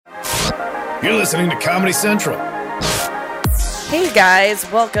You're listening to Comedy Central. Hey guys,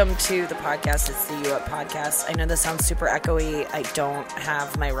 welcome to the podcast. It's the You Up Podcast. I know this sounds super echoey. I don't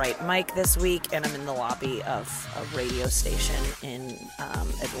have my right mic this week, and I'm in the lobby of a radio station in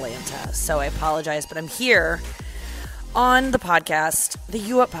Atlanta. So I apologize, but I'm here on the podcast, the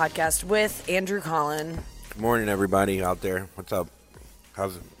You Up Podcast, with Andrew Collin. Good morning, everybody out there. What's up?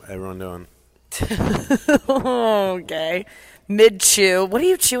 How's everyone doing? Okay. Mid-chew. What are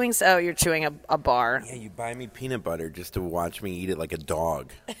you chewing? Oh, you're chewing a bar. Yeah, you buy me peanut butter just to watch me eat it like a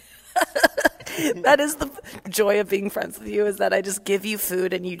dog. That is the joy of being friends with you, is that I just give you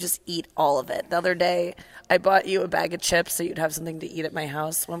food and you just eat all of it. The other day, I bought you a bag of chips so you'd have something to eat at my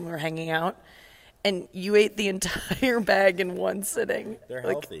house when we were hanging out. And you ate the entire bag in one sitting. They're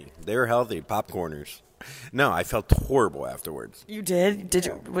healthy. They're healthy. Popcorners. No, I felt horrible afterwards. You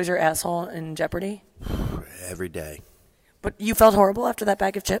did? Was your asshole in jeopardy? Every day. But you felt horrible after that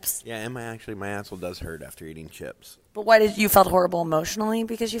bag of chips? Yeah, and my asshole does hurt after eating chips. But why did you felt horrible emotionally?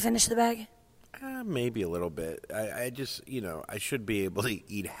 Because you finished the bag? Maybe a little bit. I just, I should be able to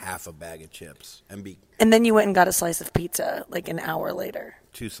eat half a bag of chips and be... And then you went and got a slice of pizza like an hour later.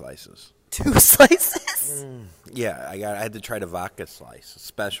 2 slices. 2 slices? Yeah, I had to try the vodka slice,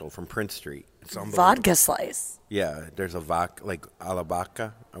 special from Prince Street. It's Vodka slice? Yeah, there's a vodka, like a la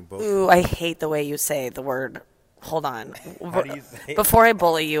vodka. Ooh, I hate the way you say the word. Hold on. How do you say it? Before I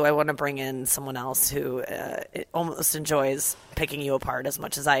bully you, I want to bring in someone else who almost enjoys picking you apart as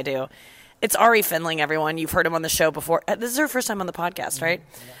much as I do. It's Ari Finling, everyone. You've heard him on the show before. This is her first time on the podcast, right?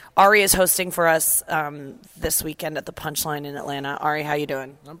 Yeah. Ari is hosting for us this weekend at the Punchline in Atlanta. Ari, how you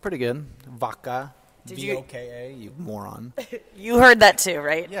doing? I'm pretty good. Vodka. V-O-K-A, you moron. You heard that too,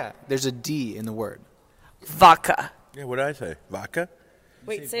 right? Yeah, there's a D in the word. Vodka. Yeah, what did I say? Vodka?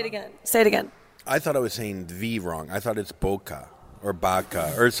 Wait, say it again. Say it again. I thought I was saying V wrong. I thought it's Boca or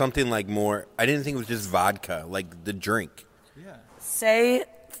Vodka or something like more. I didn't think it was just vodka, like the drink. Yeah. Say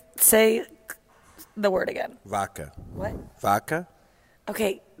the word again. Vodka. What? Vodka?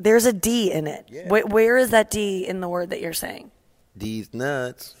 Okay, there's a D in it. Yeah. Where is that D in the word that you're saying? D's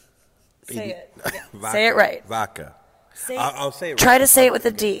nuts. Say it. Vodka. Say it right. Vodka. Say I'll say it right. Try to say it with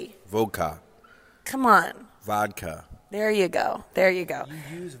a D. Vodka. Come on. Vodka. There you go. There you go.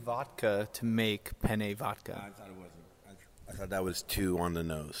 You use vodka to make penne vodka. I thought it wasn't. I thought that was 2 on the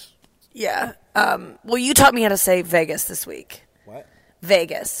nose. Yeah. Well, you taught me how to say Vegas this week. What?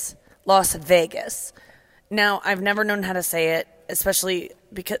 Vegas. Las Vegas. Now, I've never known how to say it, especially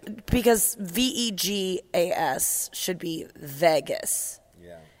because V-E-G-A-S should be Vegas.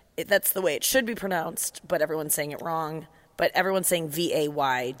 Yeah. That's the way it should be pronounced, but everyone's saying it wrong. But everyone's saying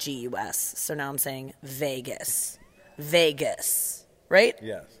V-A-Y-G-U-S. So now I'm saying Vegas. Vegas. Right?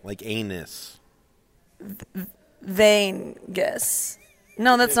 Yes. Like anus. Vegas.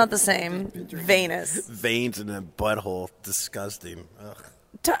 No, that's not the same. Venus. Veins in a butthole. Disgusting. Ugh.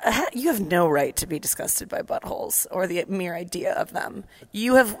 You have no right to be disgusted by buttholes or the mere idea of them.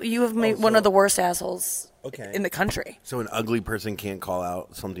 You have made one of the worst assholes in the country. So an ugly person can't call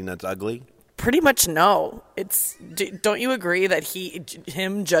out something that's ugly? Pretty much no. Don't you agree that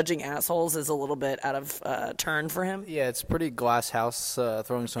him judging assholes is a little bit out of turn for him? Yeah, it's pretty glass house,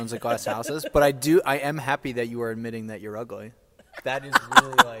 throwing stones at glass houses. But I am happy that you are admitting that you're ugly. That is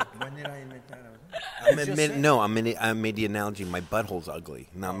really like. When did I admit that? I made the analogy. My butthole's ugly,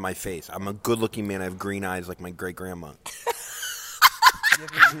 not my face. I'm a good-looking man. I have green eyes like my great-grandma.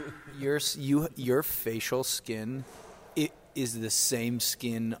 Your facial skin, it is the same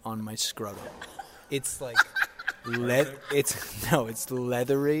skin on my scrotum. It's like it's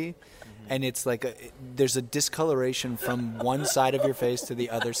leathery, and it's like there's a discoloration from one side of your face to the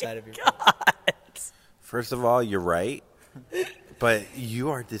other side of your face. First of all, you're right. But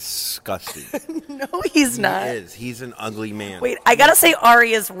you are disgusting. No, he's not. He is. He's an ugly man. Wait, I gotta say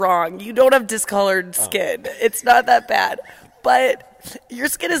Ari is wrong. You don't have discolored skin. It's not that bad. But your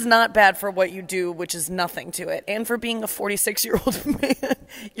skin is not bad for what you do, which is nothing to it. And for being a 46-year-old man.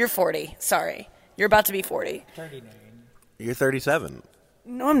 You're 40. Sorry. You're about to be 40. 39. You're 37.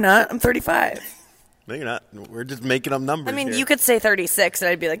 No, I'm not. I'm 35. No, you're not. We're just making up numbers. I mean, here. you could say 36, and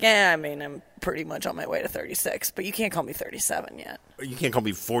I'd be like, I'm pretty much on my way to 36. But you can't call me 37 yet. You can't call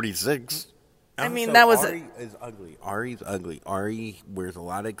me 46. I mean, that was Ari is ugly. Ari's ugly. Ari wears a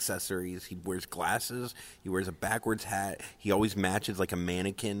lot of accessories. He wears glasses. He wears a backwards hat. He always matches like a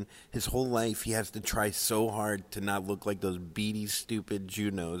mannequin. His whole life, he has to try so hard to not look like those beady, stupid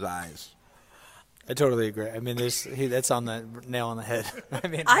Juno's eyes. I totally agree. I mean, that's on the nail on the head.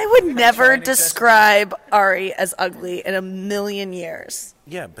 I would never describe Ari as ugly in a million years.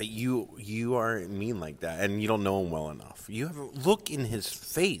 Yeah, but you aren't mean like that, and you don't know him well enough. You have a look in his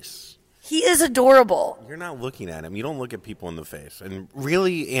face. He is adorable. You're not looking at him. You don't look at people in the face and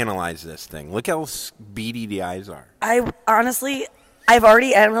really analyze this thing. Look how beady the eyes are. I've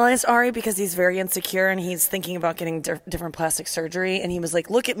already analyzed Ari because he's very insecure and he's thinking about getting different plastic surgery. And he was like,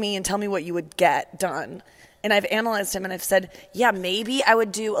 look at me and tell me what you would get done. And I've analyzed him and I've said, yeah, maybe I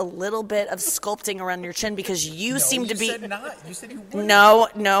would do a little bit of sculpting around your chin because you seem to be. You said not. You said you wouldn't. No.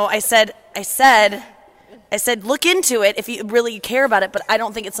 I said, look into it if you really care about it, but I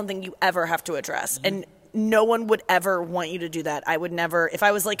don't think it's something you ever have to address. And no one would ever want you to do that. I would never, if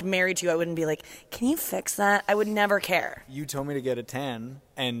I was like married to you, I wouldn't be like, can you fix that? I would never care. You told me to get a tan,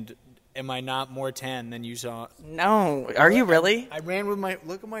 and am I not more tan than you saw? No. Are you really? I ran with my,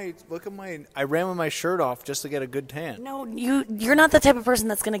 I ran with my shirt off just to get a good tan. No, you're not the type of person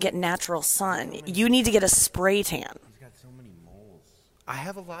that's going to get natural sun. You need to get a spray tan. I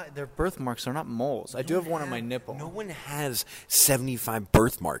have a lot. They're birthmarks. They're not moles. I do have one on my nipple. No one has 75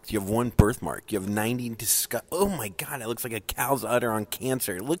 birthmarks. You have one birthmark. You have 90 Oh, my God. It looks like a cow's udder on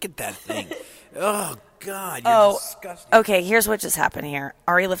cancer. Look at that thing. Oh, God. You're disgusting. Okay, here's what just happened here.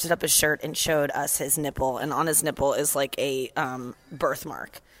 Ari lifted up his shirt and showed us his nipple, and on his nipple is like a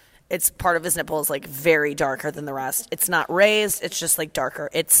birthmark. It's part of his nipple is like very darker than the rest. It's not raised. It's just like darker.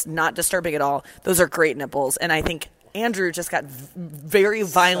 It's not disturbing at all. Those are great nipples, and I think Andrew just got very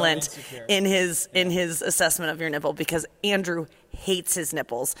violent in his assessment of your nipple because Andrew hates his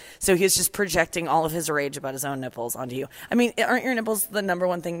nipples. So he was just projecting all of his rage about his own nipples onto you. I mean, aren't your nipples the number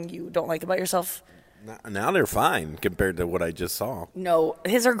one thing you don't like about yourself? Now they're fine compared to what I just saw. No,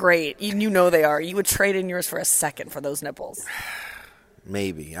 his are great. You know they are. You would trade in yours for a second for those nipples.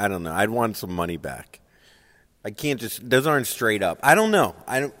 Maybe. I don't know. I'd want some money back. I can't just... Those aren't straight up. I don't know.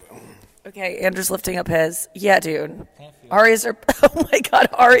 Okay, Andrew's lifting up his. Yeah, dude. Ari's are. Oh my God,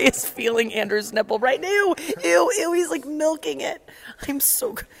 Ari is feeling Andrew's nipple right now. Ew. He's like milking it. I'm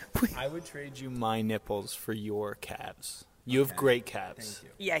so. I would trade you my nipples for your calves. You have great calves.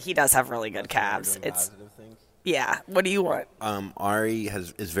 Yeah, he does have really good calves. Yeah. What do you want? Ari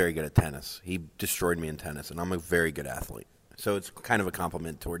is very good at tennis. He destroyed me in tennis, and I'm a very good athlete. So it's kind of a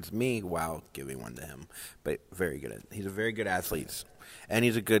compliment towards me while giving one to him. But very good. He's a very good athlete. And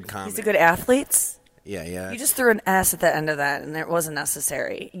he's a good comic. He's a good athlete? Yeah. You just threw an S at the end of that, and it wasn't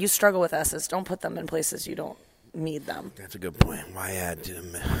necessary. You struggle with S's. Don't put them in places you don't need them. That's a good point. Why add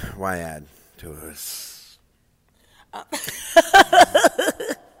to us?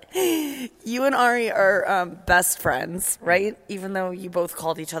 You and Ari are best friends, right? Even though you both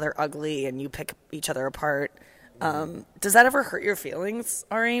called each other ugly and you pick each other apart. Does that ever hurt your feelings,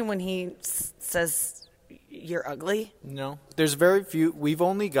 Ari, when he says you're ugly? No. There's very few. We've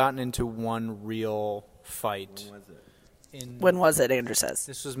only gotten into one real fight. When was it, Andrew says?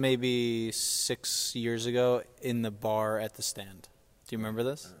 This was maybe 6 years ago in the bar at the Stand. Do you remember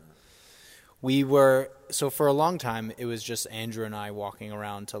this? So for a long time, it was just Andrew and I walking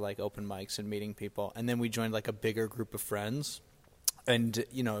around to like open mics and meeting people. And then we joined like a bigger group of friends. And,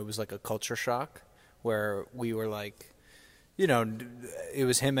 it was like a culture shock where we were like, it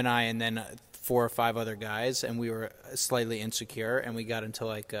was him and I and then 4 or 5 other guys, and we were slightly insecure, and we got into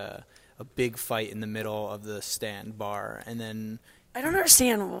like a big fight in the middle of the Stand bar, and then... I don't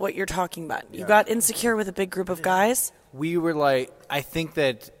understand what you're talking about. You got insecure with a big group of guys? We were like, I think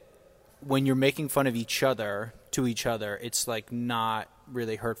that when you're making fun of each other, to each other, it's like not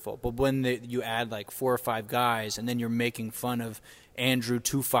really hurtful. But when you add like 4 or 5 guys, and then you're making fun of Andrew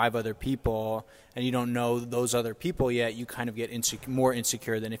to 5 other people, and you don't know those other people yet, you kind of get more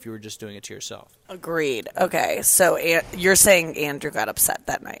insecure than if you were just doing it to yourself. Agreed. Okay, so you're saying Andrew got upset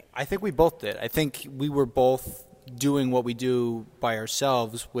that night. I think we both did. I think we were both doing what we do by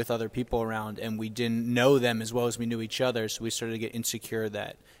ourselves with other people around, and we didn't know them as well as we knew each other, so we started to get insecure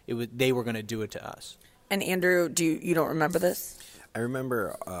that they were going to do it to us. And Andrew, you don't remember this? I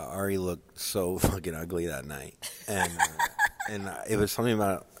remember Ari looked so fucking ugly that night, and it was something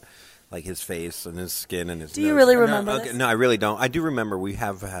about like his face and his skin and his. Do you really remember this? No, I really don't. I do remember we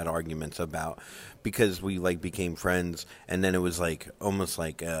have had arguments about because we like became friends, and then it was like almost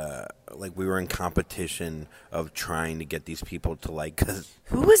like we were in competition of trying to get these people to like. Cause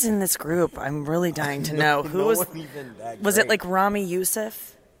who was in this group? I'm really dying to know. Who was? Was it like Rami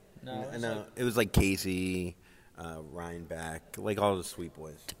Youssef? No. It was like Casey. Ryan Back, like all the sweet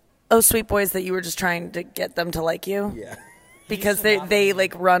boys. Oh, sweet boys that you were just trying to get them to like you? Yeah. Because they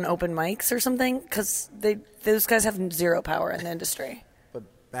like run open mics or something? Because those guys have zero power in the industry. But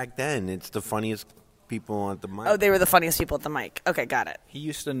back then, it's the funniest people at the mic. Oh, they were the funniest people at the mic. Okay, got it. He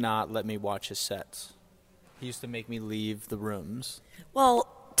used to not let me watch his sets. He used to make me leave the rooms. Well,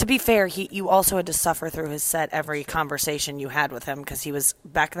 to be fair, you also had to suffer through his set every conversation you had with him because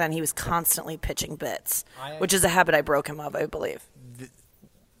back then he was constantly pitching bits, which is a habit I broke him of, I believe.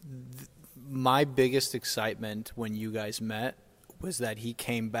 My biggest excitement when you guys met was that he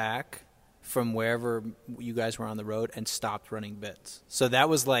came back from wherever you guys were on the road and stopped running bits. So that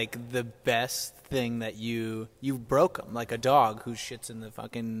was like the best thing that you broke him, like a dog who shits in the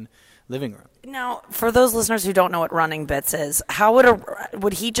fucking living room. Now, for those listeners who don't know what running bits is, how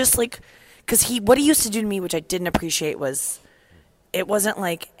would he just like, because what he used to do to me, which I didn't appreciate, was it wasn't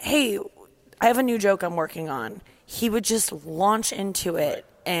like, hey, I have a new joke I'm working on. He would just launch into it,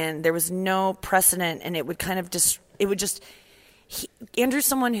 and there was no precedent, and it would kind of Andrew's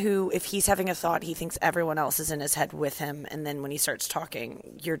someone who, if he's having a thought, he thinks everyone else is in his head with him, and then when he starts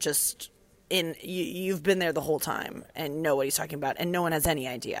talking, you're just you've been there the whole time and know what he's talking about, and no one has any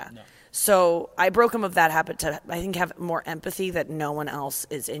idea. No. So I broke him of that habit to, I think, have more empathy that no one else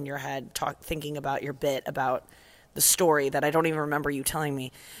is in your head thinking about your bit, about the story that I don't even remember you telling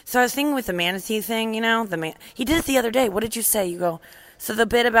me. So I was thinking with the manatee thing, he did it the other day. What did you say? You go, so the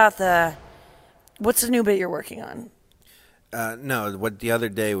bit about what's the new bit you're working on? No, what the other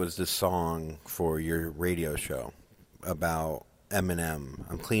day was the song for your radio show about Eminem.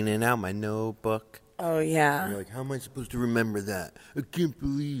 I'm cleaning out my notebook. Oh, yeah. And you're like, how am I supposed to remember that? I can't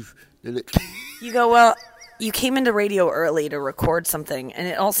believe that it... You go, well, you came into radio early to record something, and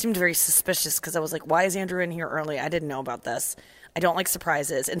it all seemed very suspicious because I was like, why is Andrew in here early? I didn't know about this. I don't like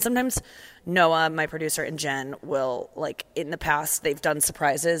surprises. And sometimes Noah, my producer, and Jen will, like, in the past, they've done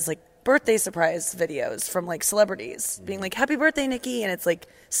surprises, like, birthday surprise videos from, like, celebrities being like, happy birthday, Nikki, and it's like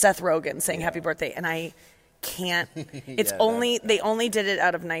Seth Rogen saying happy birthday, and I can't. It's they only did it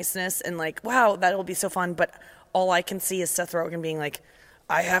out of niceness and like, wow, that'll be so fun, but all I can see is Seth Rogen being like,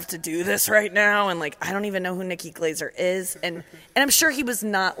 I have to do this right now, and like, I don't even know who Nikki Glazer is, and I'm sure he was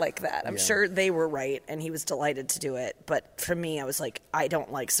not like that. I'm sure they were right, and he was delighted to do it, but for me, I was like, I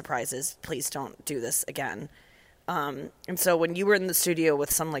don't like surprises, please don't do this again. And so when you were in the studio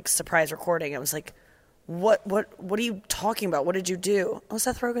with some like surprise recording, I was like, what are you talking about? What did you do? Oh,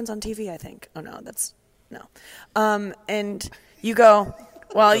 Seth Rogen's on TV, I think. Oh no, no. And you go,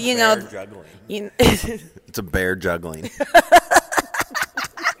 well, juggling. It's a bear juggling.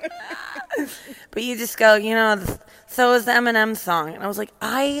 But you just go, so is the Eminem song. And I was like,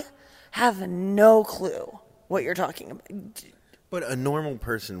 I have no clue what you're talking about. But a normal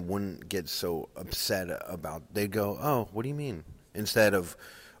person wouldn't get so upset about. They'd go, "Oh, what do you mean?" Instead of,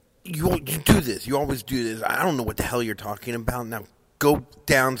 "You do this. You always do this. I don't know what the hell you're talking about. Now go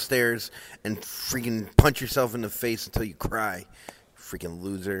downstairs and freaking punch yourself in the face until you cry, freaking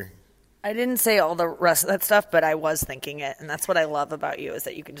loser." I didn't say all the rest of that stuff, but I was thinking it, and that's what I love about you is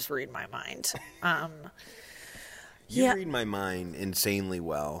that you can just read my mind. You read my mind insanely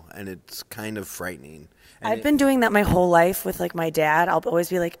well, and it's kind of frightening. And I've been doing that my whole life with, like, my dad. I'll always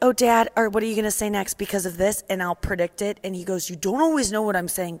be like, oh, Dad, or what are you going to say next because of this? And I'll predict it. And he goes, you don't always know what I'm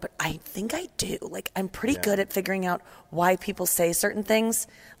saying, but I think I do. Like, I'm pretty good at figuring out why people say certain things.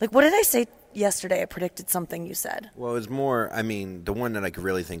 Like, what did I say yesterday? I predicted something you said. Well, it was more, the one that I could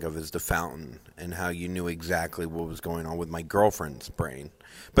really think of is the fountain and how you knew exactly what was going on with my girlfriend's brain.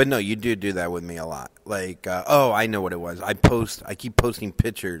 But no, you do that with me a lot. Like, I know what it was. I keep posting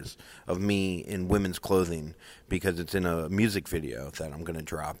pictures of me in women's clothing because it's in a music video that I'm going to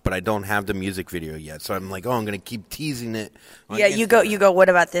drop. But I don't have the music video yet. So I'm like, I'm going to keep teasing it. Yeah, you go, what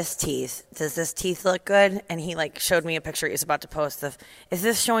about this teeth? Does this teeth look good? And he, like, showed me a picture he was about to post of, is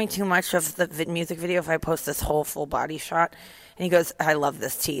this showing too much of the music video if I post this whole full body shot? And he goes, I love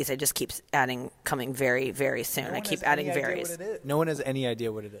this tease. It just keeps coming very, very soon. I keep adding various. No one has any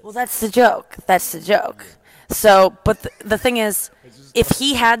idea what it is. Well, that's the joke. So, but the thing is, if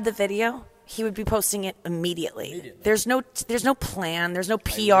he had the video, he would be posting it immediately. There's no plan. There's no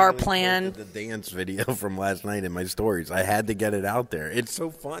PR plan. The dance video from last night in my stories. I had to get it out there. It's so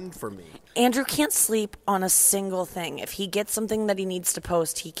fun for me. Andrew can't sleep on a single thing. If he gets something that he needs to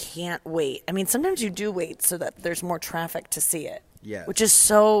post, he can't wait. Sometimes you do wait so that there's more traffic to see it. Yeah. Which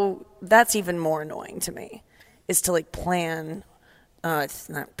is that's even more annoying to me, is to like plan, it's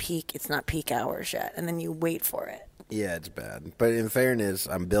not peak hours yet, and then you wait for it. Yeah, it's bad. But in fairness,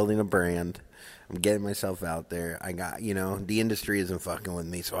 I'm building a brand. I'm getting myself out there. I got, the industry isn't fucking with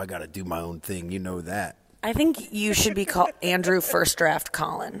me, so I got to do my own thing. You know that. I think you should be called Andrew First Draft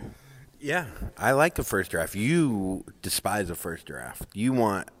Colin. Yeah, I like the first draft. You despise the first draft. You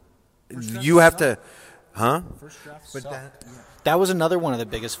have to, huh? First draft that was another one of the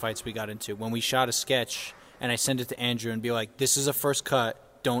biggest fights we got into when we shot a sketch, and I sent it to Andrew and be like, this is a first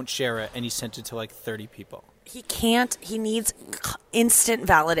cut, don't share it, and he sent it to like 30 people. He needs instant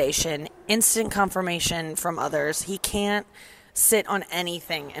validation, instant confirmation from others. He can't sit on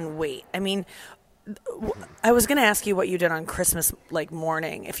anything and wait. I mean, I was going to ask you what you did on Christmas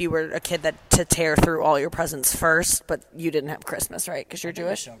morning, if you were a kid to tear through all your presents first, but you didn't have Christmas, right? Because you're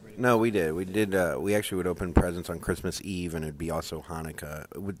Jewish. No, we did. We actually would open presents on Christmas Eve, and it'd be also Hanukkah.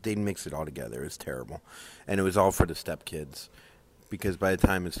 They'd mix it all together. It was terrible, and it was all for the stepkids. Because by the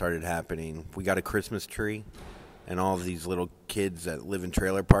time it started happening, we got a Christmas tree, and all of these little kids that live in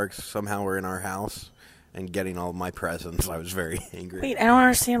trailer parks somehow were in our house and getting all of my presents. I was very angry. Wait, I don't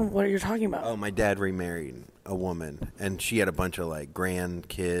understand what you're talking about. Oh, my dad remarried a woman, and she had a bunch of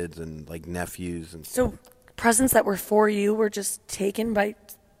grandkids and nephews and so presents that were for you were just taken by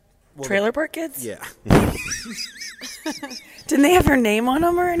trailer park kids? Yeah. Didn't they have your name on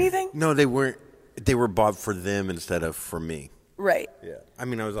them or anything? No, they weren't. They were bought for them instead of for me. Right. Yeah. I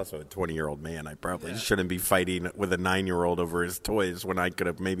mean, I was also a 20-year-old man. I probably shouldn't be fighting with a 9-year-old over his toys when I could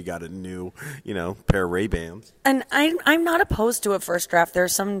have maybe got a new, pair of Ray-Bans. And I'm not opposed to a first draft. There are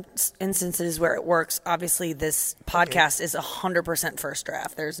some instances where it works. Obviously, this podcast is 100% first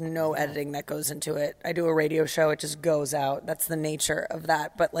draft. There's no editing that goes into it. I do a radio show. It just goes out. That's the nature of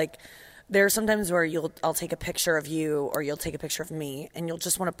that. But, there are sometimes where I'll take a picture of you or you'll take a picture of me, and you'll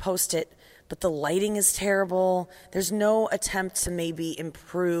just want to post it, but the lighting is terrible. There's no attempt to maybe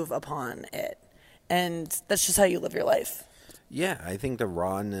improve upon it. And that's just how you live your life. Yeah, I think the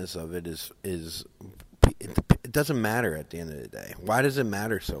rawness of it is it doesn't matter at the end of the day. Why does it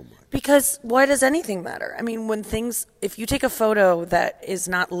matter so much? Because why does anything matter? I mean, if you take a photo that is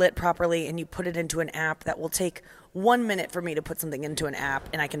not lit properly and you put it into an app that will take 1 minute for me to put something into an app,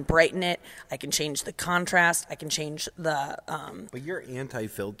 and I can brighten it, I can change the contrast, I can change the... But you're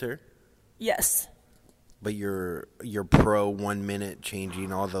anti-filter? Yes. But you're pro 1 minute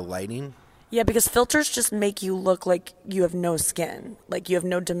changing all the lighting? Yeah, because filters just make you look like you have no skin. You have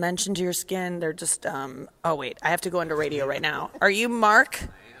no dimension to your skin. They're just... oh, wait. I have to go into radio right now. Are you Mark?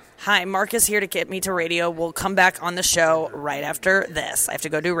 Hi, Mark is here to get me to radio. We'll come back on the show right after this. I have to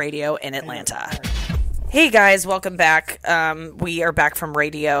go do radio in Atlanta. Hey, guys. Welcome back. We are back from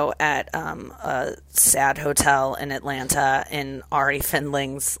radio at a sad hotel in Atlanta in Ari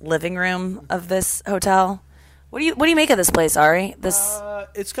Findling's living room of this hotel. What do you make of this place, Ari?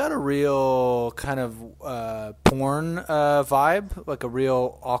 It's got a real kind of porn vibe, like a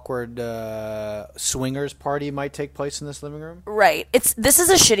real awkward swingers party might take place in this living room. Right. This is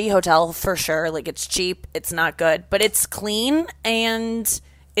a shitty hotel for sure. It's cheap. It's not good, but it's clean and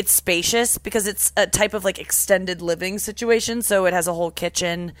it's spacious because it's a type of extended living situation. So it has a whole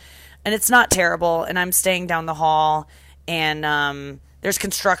kitchen, and it's not terrible. And I'm staying down the hall, and there's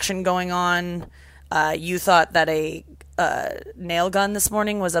construction going on. You thought that a nail gun this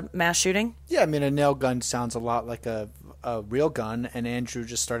morning was a mass shooting? Yeah, I mean, a nail gun sounds a lot like a real gun, and Andrew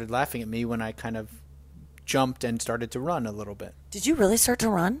just started laughing at me when I kind of jumped and started to run a little bit. Did you really start to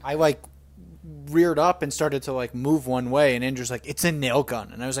run? I reared up and started to move one way, and Andrew's like, it's a nail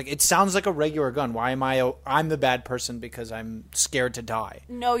gun. And I was like, it sounds like a regular gun. Why am I'm the bad person because I'm scared to die?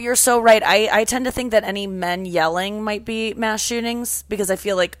 No, you're so right. I tend to think that any men yelling might be mass shootings because I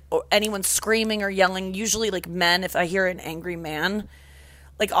feel like anyone screaming or yelling, usually men, if I hear an angry man,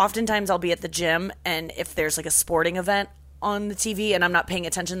 oftentimes I'll be at the gym, and if there's a sporting event on the TV and I'm not paying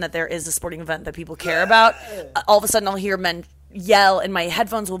attention that there is a sporting event that people care about, all of a sudden I'll hear men yell and my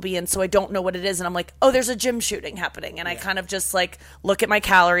headphones will be in, so I don't know what it is, and I'm like, oh, there's a gym shooting happening, and I kind of just look at my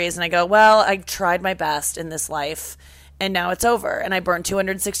calories and I go, well, I tried my best in this life and now it's over, and I burned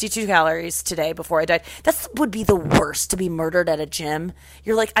 262 calories today before I died. That would be the worst, to be murdered at a gym.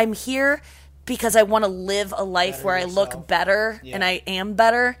 You're like, I'm here because I want to live a life where I look better and I am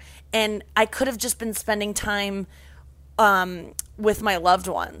better, and I could have just been spending time with my loved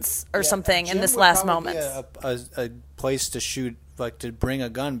ones or something in this last moment. A place to shoot, to bring a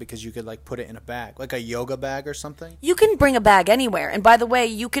gun, because you could put it in a bag, like a yoga bag or something. You can bring a bag anywhere, and by the way,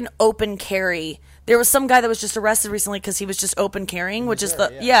 you can open carry. There was some guy that was just arrested recently because he was just open carrying, which is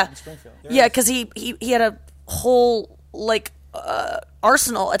because he had a whole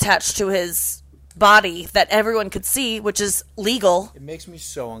arsenal attached to his body that everyone could see, which is legal. It makes me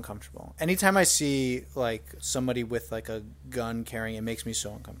so uncomfortable. Anytime I see somebody with a gun carrying, it makes me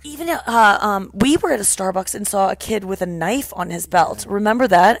so uncomfortable. Even we were at a Starbucks and saw a kid with a knife on his belt. Remember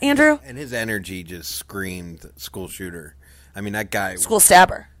that, Andrew? And his energy just screamed school shooter. I mean, that guy... School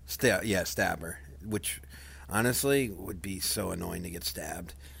stabber. Stabber. Which, honestly, would be so annoying to get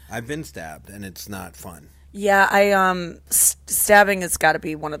stabbed. I've been stabbed, and it's not fun. Yeah, stabbing has got to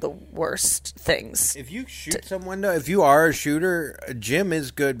be one of the worst things. If you shoot someone, though, if you are a shooter, a gym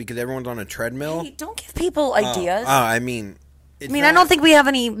is good because everyone's on a treadmill. Hey, don't give people ideas. I mean, I don't think we have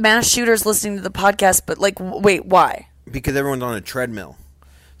any mass shooters listening to the podcast, but like, wait, why? Because everyone's on a treadmill.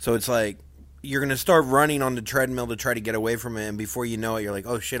 So it's like you're going to start running on the treadmill to try to get away from it, and before you know it, you're like,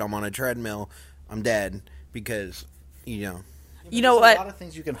 oh shit, I'm on a treadmill, I'm dead, because, you know. You know what? A lot of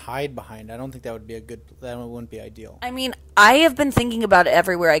things you can hide behind. I don't think that would be that wouldn't be ideal. I mean, I have been thinking about it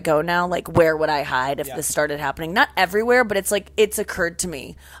everywhere I go now. Like, where would I hide if this started happening? Not everywhere, but it's like it's occurred to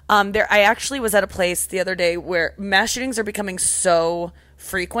me. I actually was at a place the other day where mass shootings are becoming so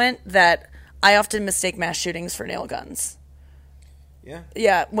frequent that I often mistake mass shootings for nail guns. Yeah.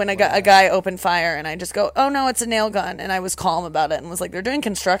 Yeah, when a guy opened fire and I just go, oh no, it's a nail gun, and I was calm about it and was like, they're doing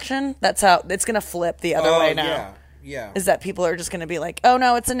construction. That's how it's gonna flip the other way now. Yeah. Is that people are just going to be like, oh,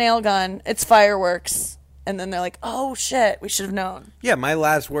 no, it's a nail gun. It's fireworks. And then they're like, oh, shit, we should have known. Yeah, my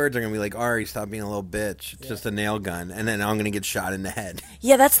last words are going to be like, Ari, stop being a little bitch. It's just a nail gun. And then I'm going to get shot in the head.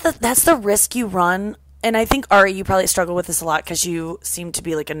 Yeah, that's the risk you run. And I think, Ari, you probably struggle with this a lot because you seem to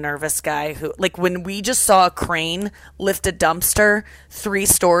be like a nervous guy who, like, when we just saw a crane lift a dumpster 3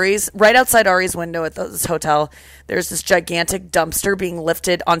 stories right outside Ari's window at this hotel, there's this gigantic dumpster being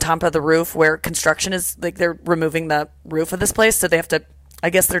lifted on top of the roof where construction is, like, they're removing the roof of this place. So they have to,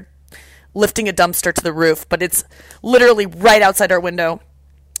 I guess they're lifting a dumpster to the roof, but it's literally right outside our window.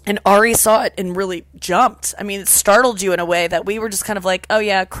 And Ari saw it and really jumped. I mean, it startled you in a way that we were just kind of like, oh,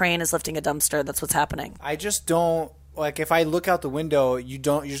 yeah, crane is lifting a dumpster. That's what's happening. I just don't, like, if I look out the window, you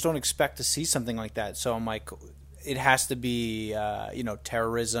just don't expect to see something like that. So I'm like, it has to be,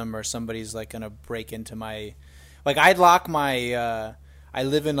 terrorism, or somebody's, like, going to break into my, like, I'd lock my, I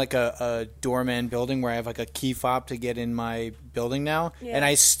live in, like, a doorman building where I have, like, a key fob to get in my building now. Yeah. And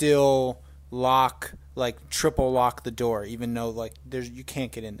I still triple lock the door, even though like you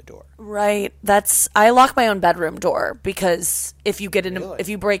can't get in the door. Right. I lock my own bedroom door because if you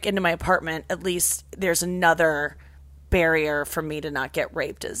break into my apartment, at least there's another barrier for me to not get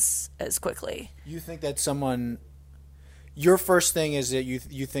raped as quickly. You think that your first thing is that you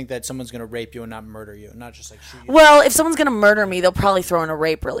think that someone's going to rape you and not murder you, not just like shoot you? Well, if someone's going to murder me, they'll probably throw in a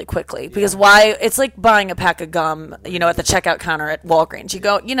rape really quickly because why? It's like buying a pack of gum, at the checkout counter at Walgreens. You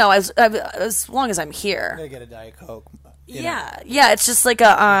go, as long as I'm here. You gotta get a Diet Coke. Yeah. It's just like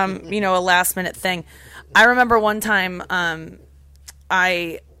a a last minute thing. I remember one time,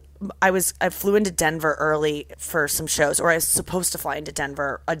 I flew into Denver early for some shows, or I was supposed to fly into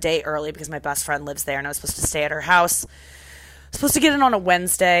Denver a day early because my best friend lives there, and I was supposed to stay at her house. Supposed to get in on a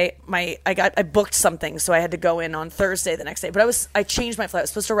Wednesday. I booked something, so I had to go in on Thursday the next day. But I changed my flight. I was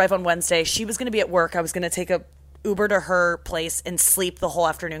supposed to arrive on Wednesday. She was going to be at work. I was going to take a Uber to her place and sleep the whole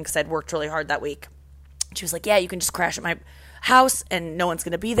afternoon because I'd worked really hard that week. She was like, "Yeah, you can just crash at my house, and no one's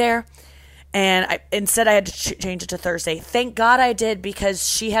going to be there." And instead I had to change it to Thursday. Thank God I did, because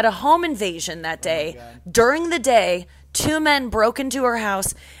she had a home invasion that day. During the day, 2 men broke into her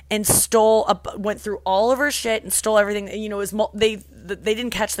house and went through all of her shit and stole everything. It was they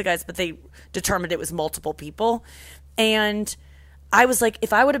didn't catch the guys, but they determined it was multiple people. And I was like,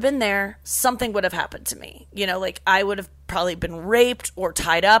 if I would have been there, something would have happened to me. I would have probably been raped or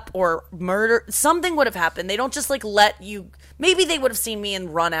tied up or murdered. Something would have happened. They don't just let you. Maybe they would have seen me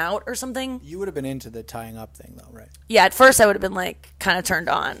and run out or something. You would have been into the tying up thing, though, right? Yeah, at first I would have been kind of turned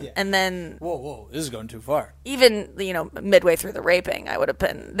on, and then whoa, this is going too far. Even midway through the raping, I would have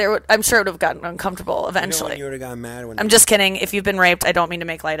been there. I'm sure it would have gotten uncomfortable eventually. You would have gotten mad when. I'm just kidding. If you've been raped, I don't mean to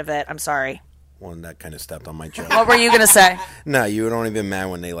make light of it. I'm sorry. One that kind of stepped on my joke. What were you gonna say? No, you would only been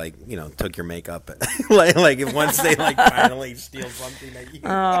mad when they took your makeup. If once they finally steal something that you.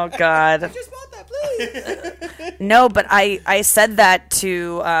 Oh God! I just want that, please. No, but I said that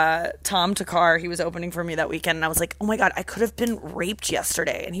to Tom Takar. He was opening for me that weekend, and I was like, oh my God, I could have been raped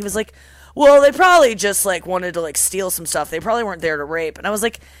yesterday. And he was like, well, they probably just wanted to steal some stuff. They probably weren't there to rape. And I was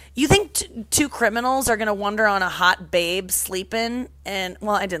like, you think 2 criminals are gonna wander on a hot babe sleeping? And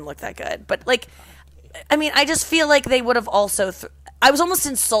well, I didn't look that good, but I just feel like they would have also. I was almost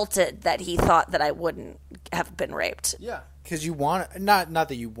insulted that he thought that I wouldn't have been raped. Yeah, because you want not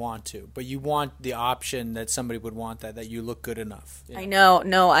that you want to, but you want the option that somebody would want that you look good enough. I know.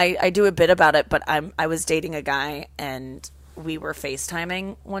 No, I do a bit about it, but I was dating a guy and we were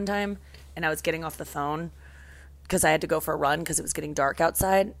FaceTiming one time. And I was getting off the phone because I had to go for a run because it was getting dark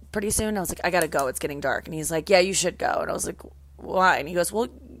outside pretty soon. I was like, I gotta go. It's getting dark. And he's like, yeah, you should go. And I was like, why? And he goes, well,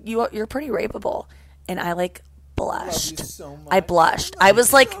 you're pretty rapeable. And I blushed. you so much. I blushed. I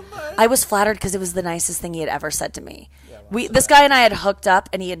was like, I was flattered because it was the nicest thing he had ever said to me. This guy and I had hooked up,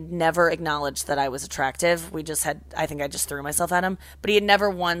 and he had never acknowledged that I was attractive. We just had, I think I just threw myself at him, but he had never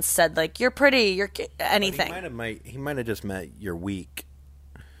once said like, "You're pretty," anything. He might have just met you're weak.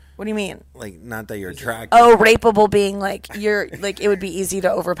 What do you mean? Like, not that you're attractive. Oh, rapeable being like you're like it would be easy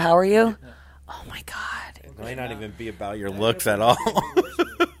to overpower you. Oh my god. It might not even be about your looks at all.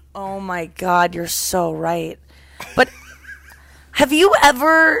 Oh my god, you're so right. But have you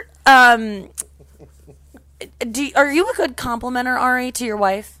ever are you a good complimenter, Ari, to your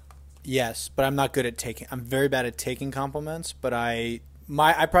wife? Yes, but I'm not good at taking. I'm very bad at taking compliments. But I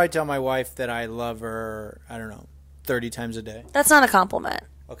probably tell my wife that I love her. I don't know, 30 times a day. That's not a compliment.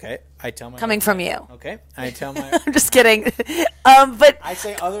 Okay, I tell my Coming wife from that. you. Okay, I tell my. I'm just kidding. But I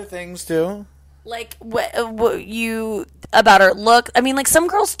say other things too. like what you about her look. I mean, like some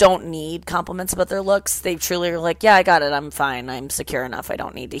girls don't need compliments about their looks. They truly are like, yeah, I got it. I'm fine. I'm secure enough. I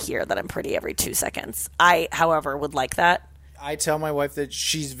don't need to hear that I'm pretty every 2 seconds. I, however, would like that. I tell my wife that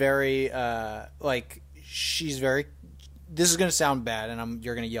she's very this is gonna sound bad, and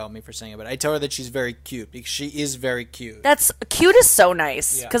you're gonna yell at me for saying it, but I tell her that she's very cute because she is very cute. That's cute is so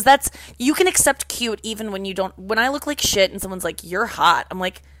nice because Yeah. you can accept cute even when you don't. When I look like shit and someone's like, "You're hot," I'm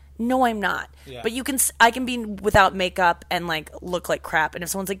like, "No, I'm not." Yeah. But I can be without makeup and like look like crap. And if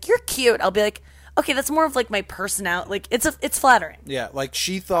someone's like, "You're cute," I'll be like, "Okay, that's more of like my personality." Like it's flattering. Yeah, like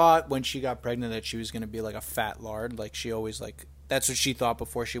she thought when she got pregnant that she was gonna be like a fat lard. Like she always like that's what she thought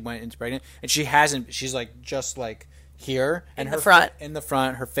before she went into pregnant, and she hasn't. She's like just like here and In her the front. in the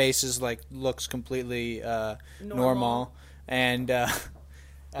front, her face is like looks completely normal. And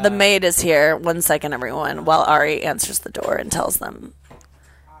The maid is here. 1 second, everyone, while Ari answers the door and tells them.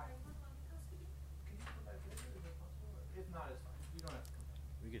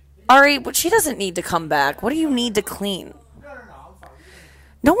 Ari, but she doesn't need to come back. What do you need to clean?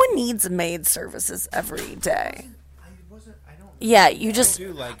 No one needs maid services every day. Yeah, you just. I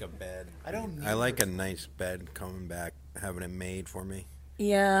do like a bed. I like a nice bed coming back, having it made for me.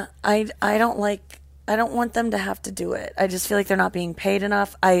 Yeah, I don't want them to have to do it. I just feel like they're not being paid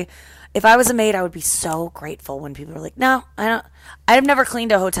enough. If I was a maid, I would be so grateful when people were like, "No, I don't." I've never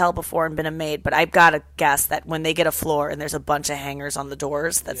cleaned a hotel before and been a maid, but I've got to guess that when they get a floor and there's a bunch of hangers on the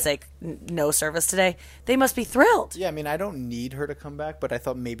doors that say no service today, they must be thrilled. yeah, I mean, I don't need her to come back, but I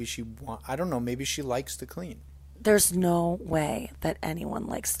thought maybe I don't know, maybe she likes to clean. There's no way that anyone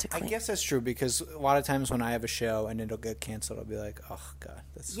likes to clean. I guess that's true because a lot of times when I have a show and it'll get canceled, I'll be like, "Oh God,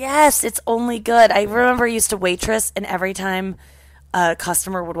 that's." Yes, it's only good. I remember I used to waitress, and every time a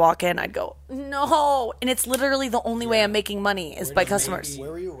customer would walk in, I'd go, "No!" And it's literally the only way I'm making money is by customers.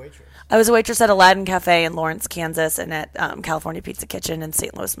 Where were you a waitress? I was a waitress at Aladdin Cafe in Lawrence, Kansas, and at California Pizza Kitchen in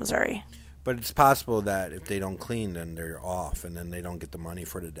St. Louis, Missouri. But it's possible that if they don't clean, then they're off, and then they don't get the money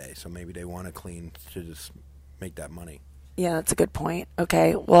for the day. So maybe they want to clean to just make that money. Yeah, that's a good point.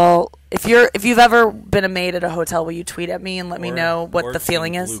 Okay, well, if you've ever been a maid at a hotel, will you tweet at me and let me know what Or the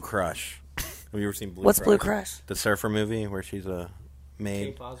feeling seen is? Blue Crush. Have you ever seen Blue What's Crush? Blue Crush? The surfer movie where she's a maid.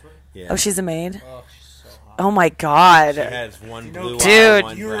 Kate Bosworth? Yeah. Oh, she's a maid? Oh, she's so hot. Oh my god. She has one blue eye, Dude,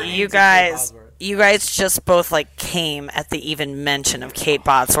 one brown. you guys just both like came at the even mention of Kate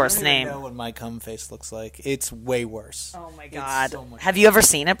Bosworth's I don't even name. know what my cum face looks like. It's way worse. Oh my It's god. so much Have you ever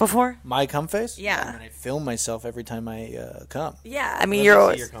seen it before? My cum face? Yeah. I mean, I film myself every time I come. Yeah, I mean Let you're me see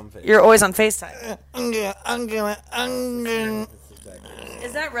always your cum face. you're always on FaceTime.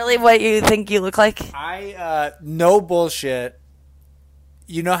 Is that really what you think you look like? No bullshit.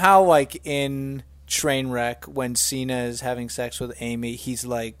 You know how like in Trainwreck when Cena is having sex with Amy, he's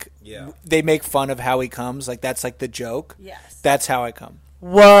like, Yeah. they make fun of how he comes. Like that's like the joke. Yes. That's how I come.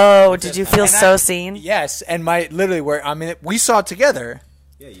 Whoa, did you feel so seen? Yes, and we saw it together.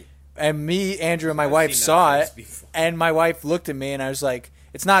 Yeah, And me, Andrew, and my I've wife seen that saw face it, before. and my wife looked at me, and I was like,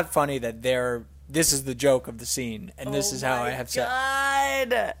 "It's not funny that this is the joke of the scene, and this is how I have sex."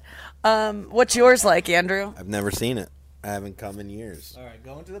 God. What's yours like, Andrew? I've never seen it. I haven't come in years. All right,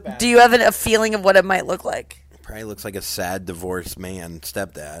 go into the bathroom. Do you have a feeling of what it might look like? Probably looks like a sad divorced man,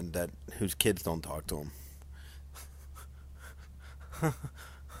 stepdad, whose kids don't talk to him.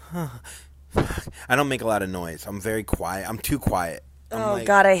 I don't make a lot of noise. I'm very quiet. I'm too quiet. I'm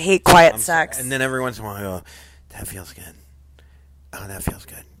God, I hate quiet I'm- sex. And then every once in a while I go, that feels good. Oh, that feels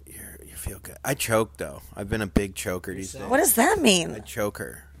good. You feel good. I choke, though. I've been a big choker these days. What does that I mean? choke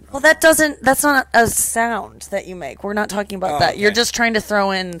her. Well, that's not a sound that you make. We're not talking about that. okay. You're just trying to throw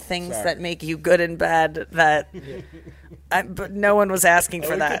in things that make you good and bad but no one was asking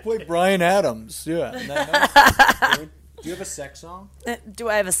for that. play Brian Adams. Yeah. Do you have a sex song? Do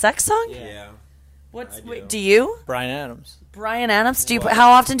I have a sex song? Yeah. Do you? Brian Adams. Brian Adams?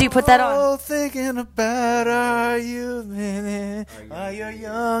 How often do you put that on? Oh, thinking about are you living? Are you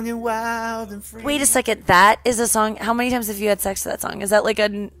young and wild and free? Wait a second. That is a song. How many times have you had sex to that song? Is that like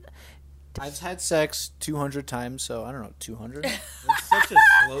a... I've had sex 200 times, so I don't know, 200? It's such a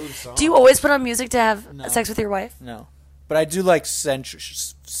slow song. Do you always put on music to have sex with your wife? No. But I do like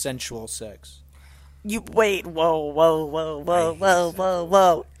sensual sex. You wait, whoa.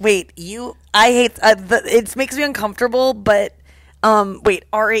 Wait, I hate it makes me uncomfortable, but wait,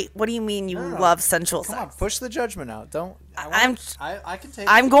 Ari, what do you mean you love sensual sex? Come on, push the judgment out. Don't I can take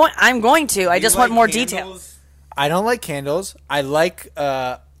I'm going to. I just want more details. I don't like candles. I like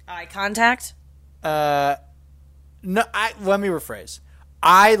Eye contact? no, let me rephrase.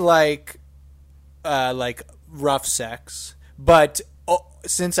 I like rough sex, but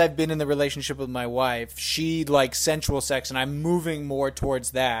since I've been in the relationship with my wife, she likes sensual sex, and I'm moving more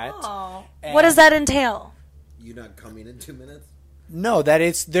towards that. Oh. What does that entail? You not coming in 2 minutes? No,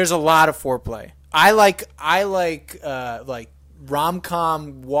 there's a lot of foreplay. I like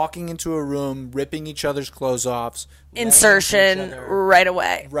rom-com, walking into a room, ripping each other's clothes off, insertion right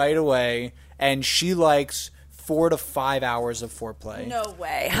away, and she likes 4 to 5 hours of foreplay. No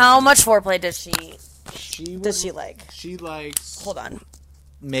way. How much foreplay does she like? She likes, hold on,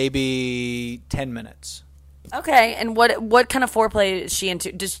 maybe 10 minutes. Okay, and what kind of foreplay is she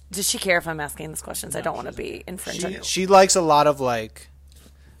into? Does she care if I'm asking these questions? I don't want to be infringing. She likes a lot of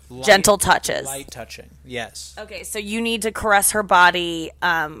gentle touches, light touching. Yes. Okay, so you need to caress her body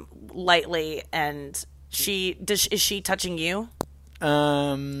lightly, and is she touching you?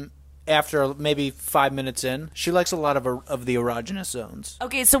 After maybe 5 minutes in, she likes a lot of the erogenous zones.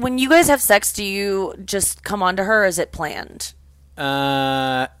 Okay, so when you guys have sex, do you just come onto her, or is it planned?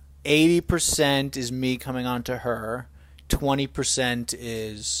 80% is me coming onto her. 20%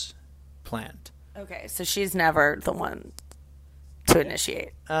 is planned. Okay, so she's never the one to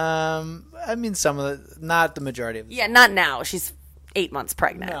initiate. I mean, not the majority of the Yeah, not now. She's 8 months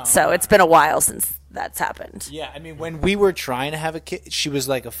pregnant, so it's been a while since that's happened. Yeah, I mean, when we were trying to have a kid, she was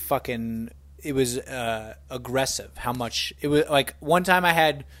like it was aggressive how much it was. Like, one time I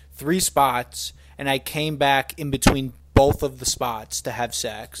had 3 spots, and I came back in between both of the spots to have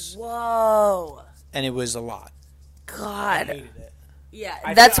sex. Whoa. And it was a lot. God. I hated it.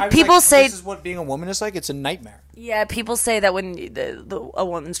 Yeah, people say this is what being a woman is like. It's a nightmare. Yeah, people say that when a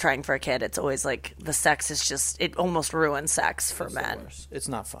woman's trying for a kid, it's always like the sex is just, it almost ruins sex for men. It's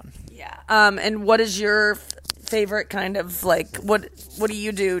not fun. Yeah. And what is your favorite kind of like? What do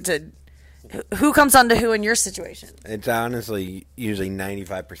you do to? Who comes on to who in your situation? It's honestly usually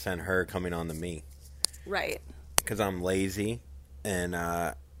 95% her coming on to me. Right. Because I'm lazy, and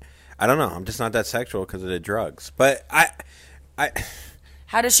I don't know. I'm just not that sexual because of the drugs. But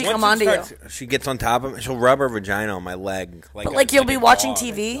how does she come on to you? She gets on top of me. She'll rub her vagina on my leg. But you'll be watching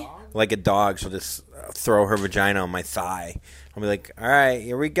TV? Like a dog. She'll just throw her vagina on my thigh. I'll be like, all right,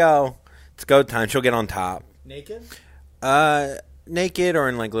 here we go. It's go time. She'll get on top. Naked? Naked or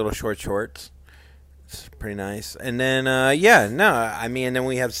in like little short shorts. It's pretty nice. And then, and then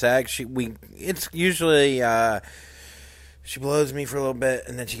we have sex. It's usually, she blows me for a little bit,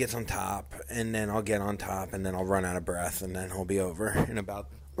 and then she gets on top, and then I'll get on top, and then I'll run out of breath, and then it'll be over in about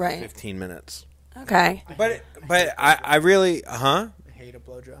 15 minutes. Okay. But I really, I hate a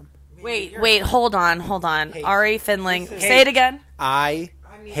blowjob. Wait, hold on. Ari Finling, say it again. I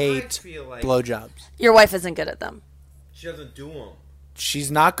hate blowjobs. Your wife isn't good at them. She doesn't do them.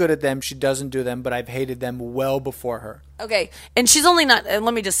 She's not good at them. She doesn't do them, but I've hated them well before her. Okay, and she's only not. And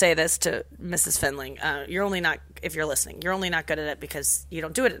let me just say this to Mrs. Finling: you're only not, if you're listening, you're only not good at it because you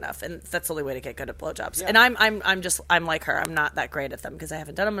don't do it enough, and that's the only way to get good at blowjobs. Yeah. And I'm like her. I'm not that great at them because I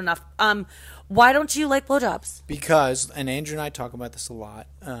haven't done them enough. Why don't you like blowjobs? Because, and Andrew and I talk about this a lot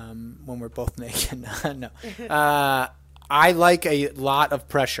when we're both naked. No, I like a lot of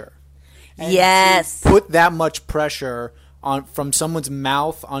pressure. And yes. to put that much pressure from someone's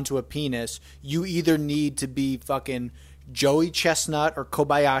mouth onto a penis, you either need to be fucking Joey Chestnut or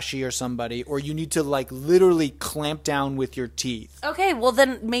Kobayashi or somebody, or you need to like literally clamp down with your teeth. Okay, well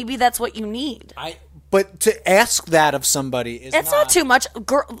then maybe that's what you need. But to ask that of somebody is not too much.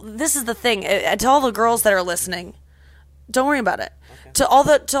 This is the thing. To all the girls that are listening, don't worry about it. Okay. To all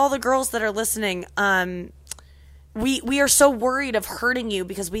the girls that are listening, We are so worried of hurting you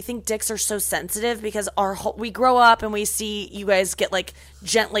because we think dicks are so sensitive because we grow up and we see you guys get like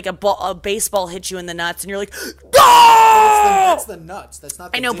a baseball hit you in the nuts and you're like, that's the nuts. That's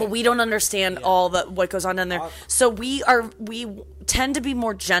not the I know, dick. but we don't understand all what goes on down there. So tend to be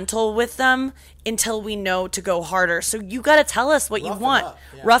more gentle with them until we know to go harder. So you got to tell us what you want.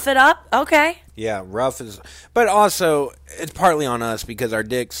 Rough it up? Okay. Yeah, rough is... But also, it's partly on us because our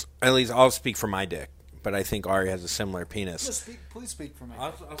dicks... At least I'll speak for my dick. But I think Ari has a similar penis. Please speak for my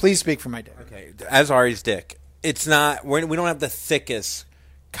dick. Please speak for my dick. Okay, as Ari's dick. It's not... We don't have the thickest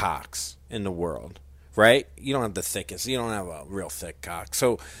cocks in the world, right? You don't have the thickest. You don't have a real thick cock.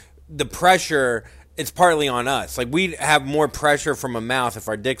 So the pressure... It's partly on us. Like, we'd have more pressure from a mouth if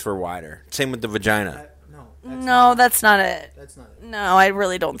our dicks were wider. Same with the vagina. That's not it. That's not it. No, I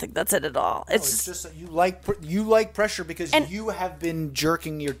really don't think that's it at all. It's just that you like pressure because you have been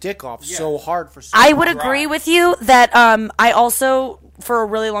jerking your dick off so hard for so long. I would agree with you that I also, for a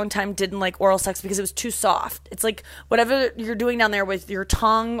really long time, didn't like oral sex because it was too soft. It's like whatever you're doing down there with your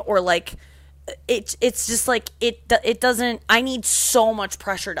tongue or like... It's just like it doesn't. I need so much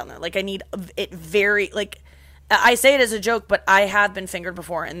pressure down there. Like I need it very like. I say it as a joke, but I have been fingered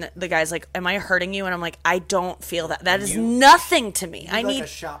before, and the guy's like, "Am I hurting you?" And I'm like, "I don't feel that. That is nothing to me. I need a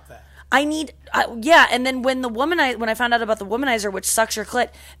shop vac. I need yeah." And then when I found out about the womanizer, which sucks your clit,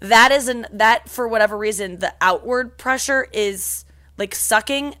 that for whatever reason the outward pressure is like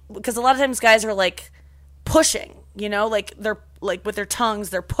sucking because a lot of times guys are like pushing. You know, like they're like with their tongues,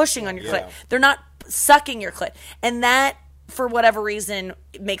 they're pushing on your clit. They're not sucking your clit. And that, for whatever reason,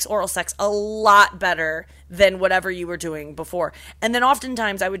 makes oral sex a lot better than whatever you were doing before. And then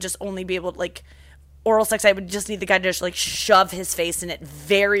oftentimes I would just only be able to, like, oral sex, I would just need the guy to just, like, shove his face in it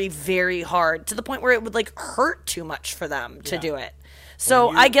very, very hard to the point where it would, like, hurt too much for them to do it. So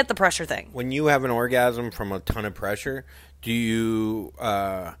I get the pressure thing. When you have an orgasm from a ton of pressure, do you...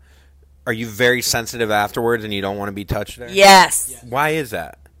 Are you very sensitive afterwards and you don't want to be touched there? Yes. Why is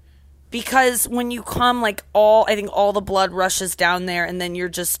that? Because when you come, like, I think all the blood rushes down there and then you're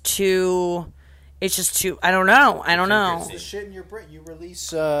just too... It's just too... I don't know. The shit in your brain. You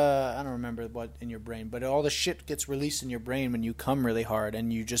release... I don't remember what in your brain, but all the shit gets released in your brain when you come really hard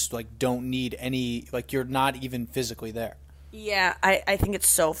and you just, like, don't need any... Like, you're not even physically there. Yeah, I think it's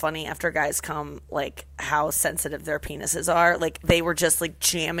so funny after guys come, like, how sensitive their penises are. Like, they were just, like,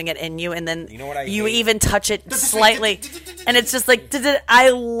 jamming it in you, and then you even touch it slightly, and it's just like,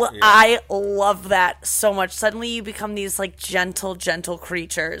 I love that so much. Suddenly you become these, like, gentle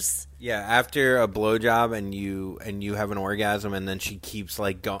creatures. Yeah, after a blowjob and you have an orgasm and then she keeps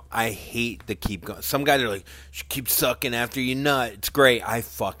like going. I hate to keep going. Some guys are like, she keeps sucking after you nut. It's great. I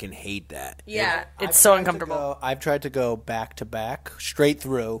fucking hate that. Yeah, it's so uncomfortable. I've tried to go back to back, straight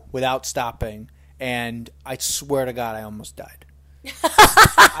through, without stopping, and I swear to God, I almost died.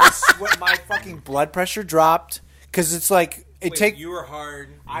 I swear, my fucking blood pressure dropped because it's like You were hard.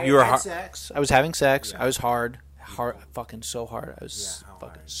 You were hard. Sex. I was having sex. Yeah. I was hard, fucking so hard. I was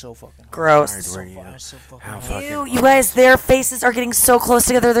so fucking hard. Gross. How hard were you? So fucking Ew, you guys, their faces are getting so close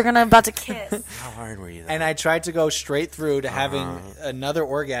together. They're about to kiss. How hard were you? And I tried to go straight through to having another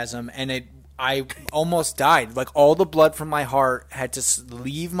orgasm, and I almost died. Like, all the blood from my heart had to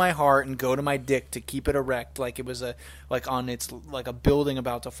leave my heart and go to my dick to keep it erect, like it was a building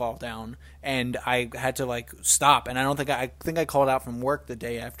about to fall down. And I had to, like, stop. And I think I called out from work the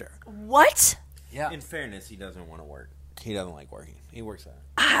day after. What? Yeah. In fairness, he doesn't want to work. He doesn't like working. He works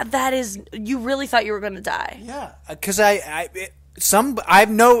out. That is... You really thought you were going to die. Yeah. Because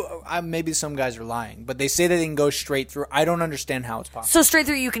maybe some guys are lying, but they say that they can go straight through. I don't understand how it's possible. So straight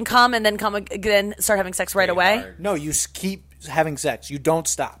through, you can come and then come again, start having sex right away? Hard. No, you keep having sex. You don't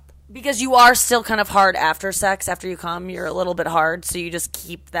stop. Because you are still kind of hard after sex. After you come, you're a little bit hard, so you just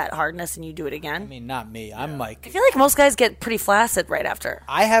keep that hardness and you do it again. I mean, not me. I'm like... I feel like most guys get pretty flaccid right after.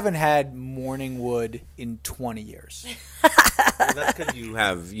 I haven't had morning wood in 20 years. Well, that's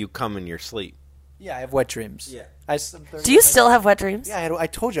because you come in your sleep. Yeah, I have wet dreams. Yeah. Do you still have wet dreams? Yeah, I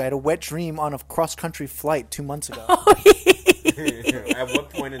told you I had a wet dream on a cross-country flight 2 months ago. At what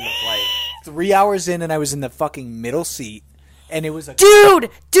point in the flight? 3 hours in, and I was in the fucking middle seat. And it was a dude.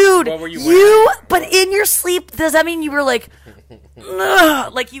 What were you wearing? But in your sleep, does that mean you were like,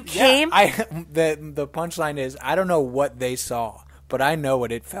 ugh, like you came? The punchline is, I don't know what they saw, but I know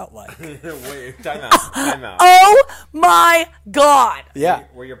what it felt like. Wait, time out. Oh my God! Yeah,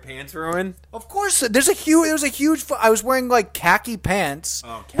 were your pants ruined? Of course. There was a huge. I was wearing like khaki pants.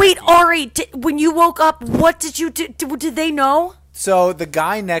 Oh, khaki. Wait, Ari, when you woke up, what did you do? Did they know? So the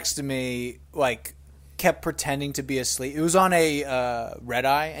guy next to me, like, kept pretending to be asleep. It was on a red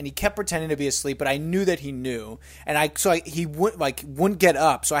eye, and he kept pretending to be asleep, but I knew that he knew, and he wouldn't get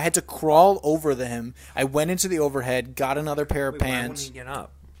up, so I had to crawl over to him. I went into the overhead, got another pair of pants. Why wouldn't he get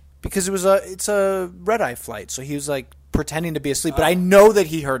up? Because it's a red eye flight, so he was like pretending to be asleep, but I know that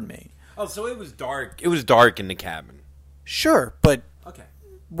he heard me. Oh, so it was dark. It was dark in the cabin. Sure, but Okay.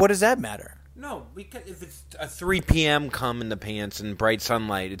 what does that matter? No, because if it's a 3 p.m. cum in the pants and bright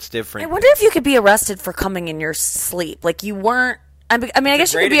sunlight, it's different. I wonder if you could be arrested for coming in your sleep. Like you weren't. I mean, I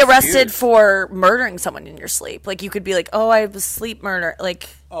guess you could great be arrested excuse. for murdering someone in your sleep. Like you could be like, "Oh, I was sleep murder." Like,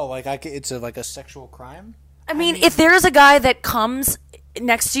 Oh, like it's like a sexual crime? I mean, if there's a guy that comes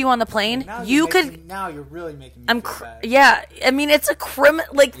next to you on the plane, Now you could. Now you're really making me I'm. feel bad. Yeah, I mean, it's a criminal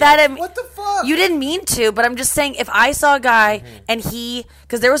like that. I mean, What the fuck? You didn't mean to, but I'm just saying, if I saw a guy and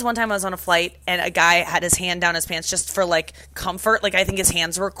because there was one time I was on a flight and a guy had his hand down his pants just for like comfort. Like I think his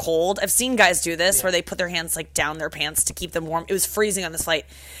hands were cold. I've seen guys do this where they put their hands like down their pants to keep them warm. It was freezing on this flight,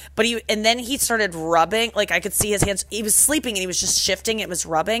 but then he started rubbing. Like I could see his hands. He was sleeping and he was just shifting. It was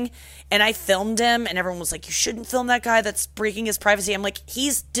rubbing, and I filmed him, and everyone was like, "You shouldn't film that guy. That's breaking his privacy." I'm like,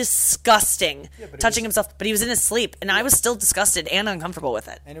 he's disgusting, touching himself, but he was in his sleep, and I was still disgusted and uncomfortable with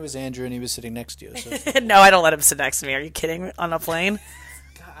it. And it was Andrew, and he was sitting next to you. So No, I don't let him sit next to me. Are you kidding? On a plane?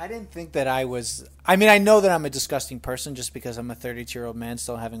 I didn't think that I was. I mean, I know that I'm a disgusting person just because I'm a 32-year-old man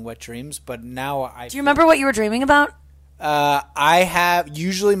still having wet dreams. But now Do you remember what you were dreaming about? I have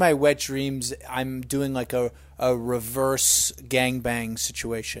usually my wet dreams. I'm doing like a reverse gangbang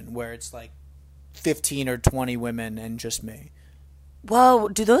situation where it's like 15 or 20 women and just me. Whoa,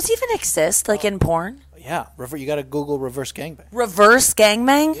 do those even exist, like in porn? Yeah, you got to Google reverse gangbang. Reverse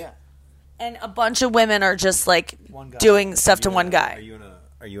gangbang? Yeah. And a bunch of women are just like One guy. doing stuff to one Are guy.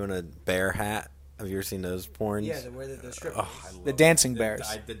 you in a bear hat? Have you ever seen those porns? Yeah, where the strippers. I love The dancing bears.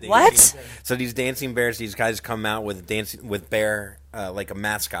 What? So these dancing bears, these guys come out with bear like a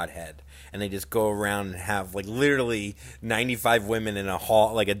mascot head, and they just go around and have like literally 95 women in a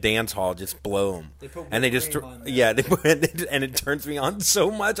hall, like a dance hall, just blow them. And they just whipped cream on and it turns me on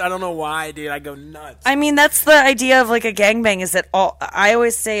so much. I don't know why, dude. I go nuts. I mean, that's the idea of like a gangbang is that I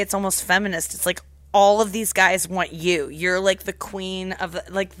always say it's almost feminist. It's like all of these guys want you. You're like the queen of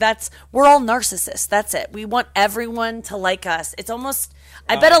like we're all narcissists. That's it. We want everyone to like us. It's almost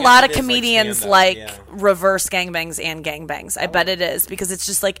I bet I a guess lot it of is like comedians stand-up, like yeah. reverse gangbangs and gangbangs. I bet it is because it's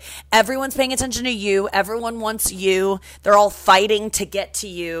just like everyone's paying attention to you. Everyone wants you. They're all fighting to get to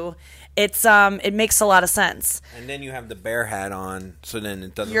you. It's it makes a lot of sense. And then you have the bear hat on, so then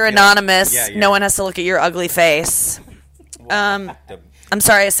it doesn't. You're feel anonymous. Like, No one has to look at your ugly face. the- I'm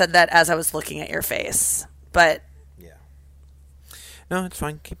sorry I said that as I was looking at your face. But yeah. No, it's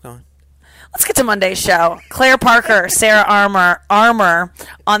fine. Keep going. let's get to Monday's show. Claire Parker, Sarah Armour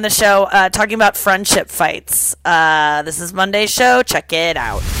on the show talking about friendship fights. This is Monday's show. Check it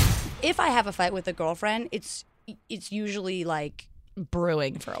out. If I have a fight with a girlfriend, it's usually like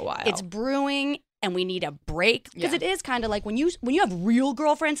brewing for a while. it's brewing and we need a break because Yeah. it is kind of like when you have real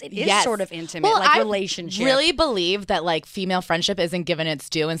girlfriends, it is Yes. sort of intimate, Well, like I relationship. really believe that like female friendship isn't given its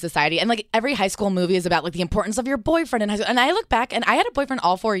due in society, and like every high school movie is about like the importance of your boyfriend in high school. And I look back, and I had a boyfriend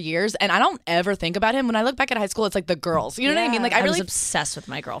all 4 years, and I don't ever think about him. When I look back at high school, it's like the girls. You know what I mean? Like I was really obsessed with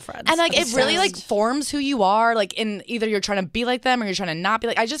my girlfriends. and like it really like forms who you are. Like in either you're trying to be like them or you're trying to not be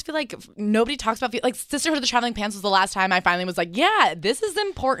like. I just feel like nobody talks about like Sisterhood of the Traveling Pants was the last time I finally was like, yeah, this is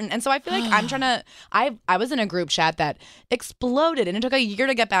important. And so I feel like I'm trying to. I was in a group chat that exploded, and it took a year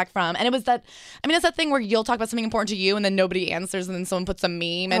to get back from. And it was that. I mean, it's that thing where you'll talk about something important to you, and then nobody answers, and then someone puts a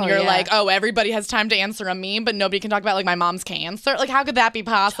meme, and Oh, you're yeah. like, oh, everybody has time to answer a meme, but nobody can talk about like my mom's cancer. Like, how could that be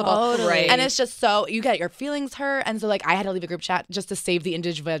possible? Totally. Right. And it's just so you get your feelings hurt, and so like I had to leave a group chat just to save the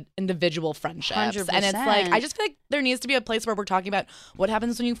individual friendships. 100%. And it's like I just feel like there needs to be a place where we're talking about what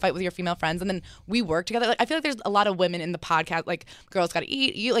happens when you fight with your female friends, and then we work together. Like I feel like there's a lot of women in the podcast, like Girls Gotta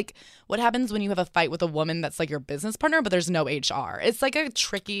Eat. You like what happens when you have a fight with a woman that's like your business partner, but there's no HR. It's like a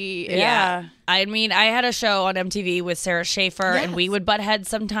tricky. Yeah. I mean, I had a show on MTV with Sarah Schaefer, and we would butt heads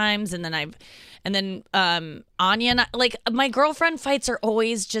sometimes. And then Anya and I, like my girlfriend fights are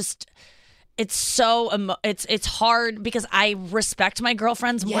always just. It's so it's hard because I respect my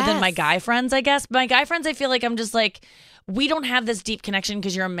girlfriends more than my Yes. guy friends. I guess my guy friends, I feel like I'm just like we don't have this deep connection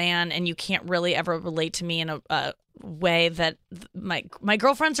because you're a man and you can't really ever relate to me in a way that my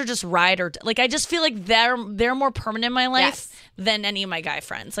girlfriends are just ride or like I just feel like they're more permanent in my life Yes. than any of my guy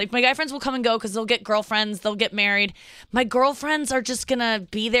friends. Like my guy friends will come and go because they'll get girlfriends, they'll get married. My girlfriends are just gonna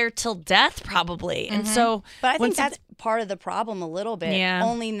be there till death probably, and so. But I when think that's part of the problem a little bit. Yeah.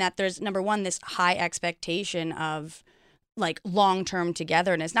 Only in that there's, number one, this high expectation of like long-term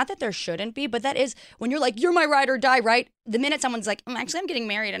togetherness. Not that there shouldn't be, but that is when you're like, you're my ride or die, right? The minute someone's like, actually, I'm getting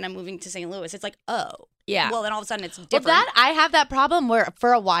married and I'm moving to St. Louis, it's like, oh, Yeah. Well, then all of a sudden it's With different. that, I have that problem where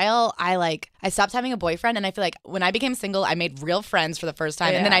for a while I stopped having a boyfriend, and I feel like when I became single, I made real friends for the first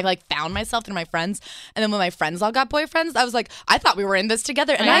time, and then I found myself through my friends. And then when my friends all got boyfriends, I was like, I thought we were in this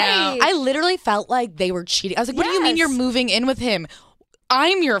together, and I literally felt like they were cheating. I was like, what do you mean you're moving in with him?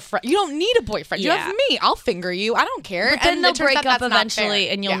 I'm your friend. You don't need a boyfriend. You have me. I'll finger you. I don't care. But then and they'll it turns break out up that's not eventually,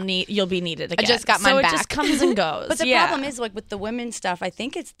 fair. and you'll be needed again. I just got mine so back. it just comes and goes. But the problem is like with the women stuff. I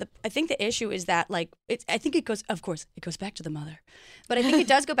think the issue is that like I think it goes. Of course, it goes back to the mother, but I think it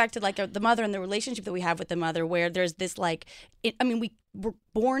does go back to like the mother and the relationship that we have with the mother, where there's this like. We were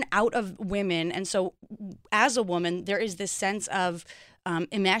born out of women, and so as a woman, there is this sense of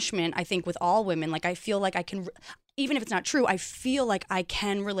enmeshment. I think with all women, like I feel like I can. Even if it's not true, I feel like I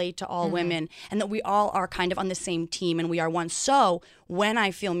can relate to all women and that we all are kind of on the same team and we are one. So when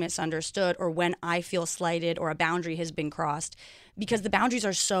I feel misunderstood or when I feel slighted or a boundary has been crossed, because the boundaries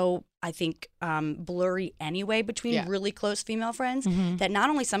are so, I think, blurry anyway between really close female friends, that not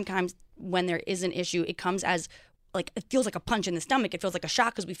only sometimes when there is an issue, it comes as like it feels like a punch in the stomach. It feels like a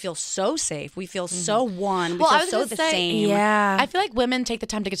shock because we feel so safe. We feel so one. We feel so the same. Yeah. I feel like women take the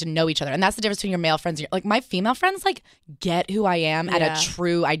time to get to know each other, and that's the difference between your male friends and like my female friends like get who I am at a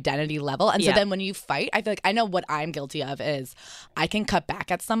true identity level. And so then when you fight, I feel like I know what I'm guilty of is I can cut back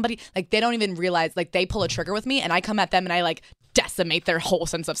at somebody. Like they don't even realize like they pull a trigger with me and I come at them and I like decimate their whole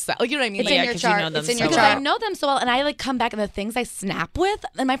sense of self. Like you know what I mean? It's Like, in your chart. It's in your because chart. I know them so well, and I like come back and the things I snap with,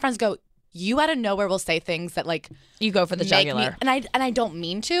 and my friends go, you out of nowhere will say things that like you go for the make jugular. me, and I don't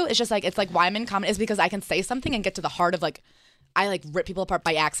mean to. It's just like it's like why I'm in comedy is because I can say something and get to the heart of like I like rip people apart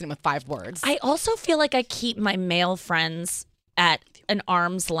by accident with 5 words. I also feel like I keep my male friends at an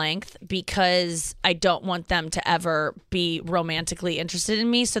arm's length because I don't want them to ever be romantically interested in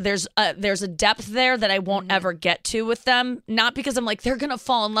me. So there's a depth there that I won't ever get to with them. Not because I'm like they're gonna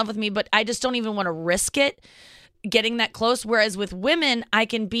fall in love with me, but I just don't even want to risk it. Getting that close, whereas with women I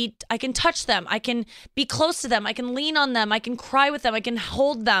can touch them, I can be close to them, I can lean on them, I can cry with them, I can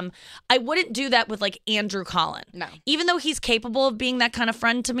hold them. I wouldn't do that with like Andrew Collin. No. Even though he's capable of being that kind of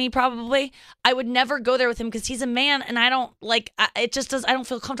friend to me, probably I would never go there with him because he's a man and I don't like it just does I don't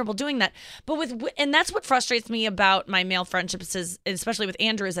feel comfortable doing that. But and that's what frustrates me about my male friendships is especially with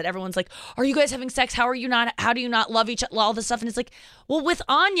Andrew is that everyone's like, are you guys having sex? How do you not love each other? All this stuff. And it's like, well, with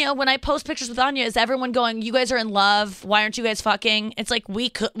Anya, when I post pictures with Anya, is everyone going, you guys are in love, why aren't you guys fucking? It's like we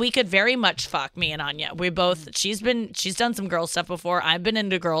could very much fuck, me and Anya. We both she's done some girl stuff before, I've been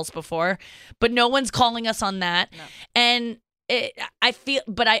into girls before, but no one's calling us on that. No. And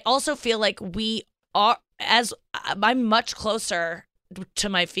I also feel like we are I'm much closer to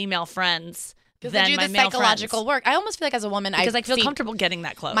my female friends because than they do my the male psychological friends. work. I almost feel like as a woman, because I feel see comfortable getting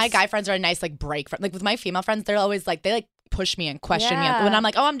that close. My guy friends are a nice like break from like with my female friends. They're always like they like push me and question me when I'm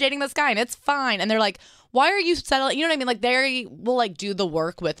like, oh, I'm dating this guy and it's fine, and they're like, why are you settling? You know what I mean? Like they will like do the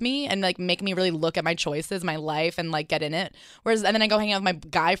work with me and like make me really look at my choices, my life, and like get in it. Whereas and then I go hang out with my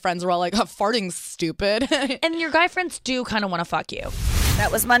guy friends who are all like, oh, farting's stupid. And your guy friends do kind of want to fuck you.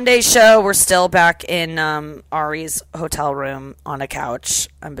 That was Monday's show. We're still back in Ari's hotel room on a couch.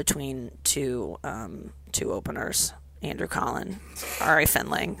 I'm between two openers, Andrew Collin, Ari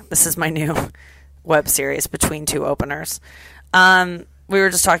Findling. This is my new web series, Between Two Openers. We were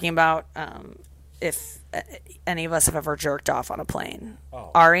just talking about if any of us have ever jerked off on a plane.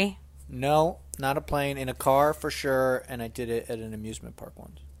 Oh. Ari? No, not a plane. In a car for sure, and I did it at an amusement park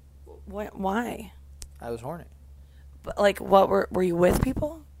once. Why? I was horny. But like, what were you with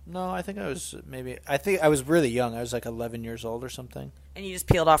people? No, I think I was really young. I was like 11 years old or something. And you just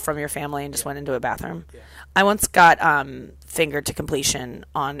peeled off from your family and just went into a bathroom? Yeah. I once got fingered to completion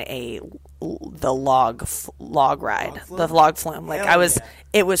on the log ride, the log flume. Like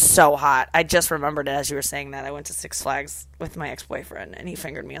it was so hot. I just remembered it as you were saying that. I went to Six Flags with my ex-boyfriend and he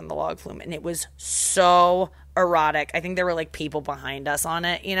fingered me on the log flume and it was so erotic. I think there were like people behind us on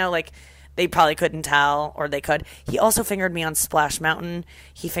it, you know, like they probably couldn't tell, or they could. He also fingered me on Splash Mountain.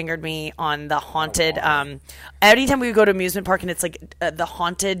 He fingered me on the haunted. Anytime we would go to amusement park, and it's like the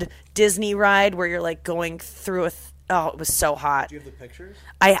haunted Disney ride where you're like going through it was so hot. Do you have the pictures?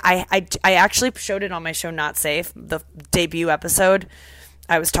 I actually showed it on my show Not Safe, the debut episode.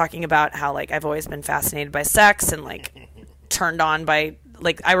 I was talking about how like I've always been fascinated by sex and like turned on by.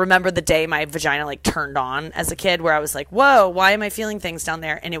 Like, I remember the day my vagina, like, turned on as a kid where I was like, whoa, why am I feeling things down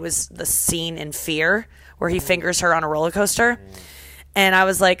there? And it was the scene in Fear where he fingers her on a roller coaster. And I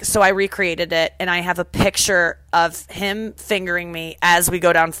was like, so I recreated it, and I have a picture of him fingering me as we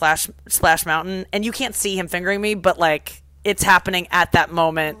go down Splash Mountain. And you can't see him fingering me, but, like, it's happening at that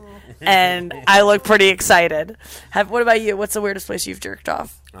moment. And I look pretty excited. What about you? What's the weirdest place you've jerked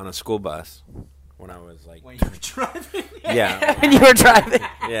off? On a school bus. when I was like, When you were driving. yeah, When you were driving.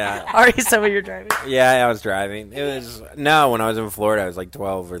 yeah, Ari said when you're driving. yeah. I was driving. It was when I was in Florida. I was like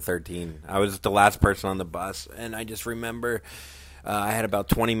 12 or 13. I was the last person on the bus, and I just remember I had about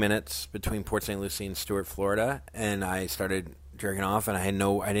 20 minutes between Port St. Lucie and Stuart, Florida, and I started jerking off, and I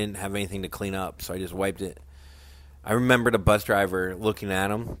didn't have anything to clean up, so I just wiped it. I remember the bus driver looking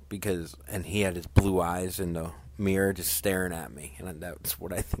at him and he had his blue eyes in the mirror just staring at me, and that's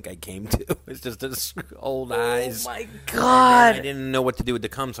what I think I came to. It's just his old eyes. Oh my God. I didn't know what to do with the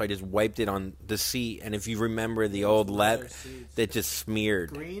cum, so I just wiped it on the seat. And if you remember the old that just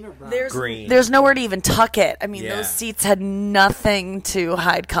smeared. Green or brown? Green. There's nowhere to even tuck it. I mean, Yeah. those seats had nothing to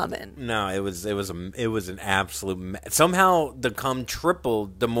hide cum in. No, it was an absolute somehow the cum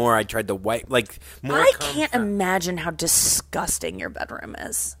tripled the more I tried to wipe. Like more. I cum can't imagine how disgusting your bedroom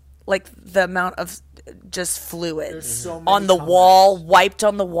is. Like the amount of just fluid so many on the cum wall, wiped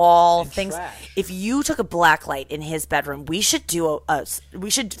on the wall, And things. trash. If you took a black light in his bedroom, we should do we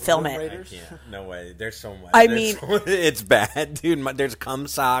should film it. Raiders? Yeah, no way. There's so much. It's bad, dude. There's cum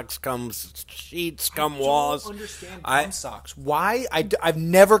socks, cum sheets, cum walls. I don't understand I- cum socks. Why? I've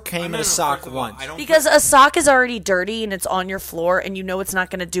never came in a No, sock first of all, once. I don't Because a sock is already dirty and it's on your floor, and you know it's not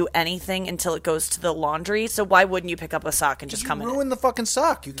going to do anything until it goes to the laundry. So why wouldn't you pick up a sock and just come in? ruin the fucking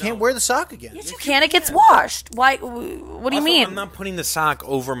sock. You can't wear the sock again. Yes, you can. It gets washed. Why? What do you Also, mean? I'm not putting the sock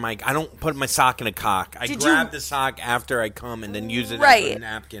over my. I don't put my sock in a cock. I Did grab you- the sock after I come and then use it as Right. a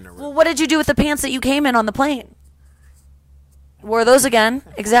napkin or. Well, what did you do with the pants that you came in on the plane? Wore those again?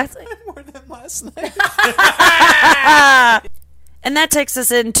 Exactly. More than last night. And that takes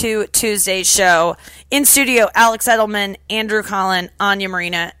us into Tuesday's show. In studio, Alex Edelman, Andrew Collin, Anya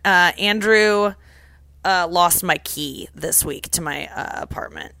Marina. Andrew lost my key this week to my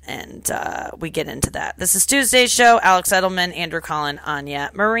apartment, and we get into that. This is Tuesday's show. Alex Edelman, Andrew Collin, Anya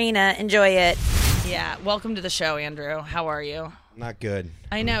Marina. Enjoy it. Yeah, welcome to the show, Andrew. How are you? Not good.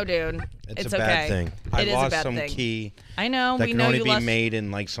 I know, dude. It's a okay. bad thing. I It is a lost bad some thing. key I know. that We can know only you be lost. made in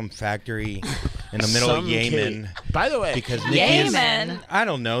like some factory in the middle of Some Yemen. key. By the way, Because Nikki is, Yemen. I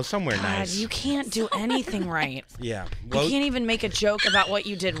don't know, somewhere God, nice. you can't do anything right. Yeah. You Well, can't even make a joke about what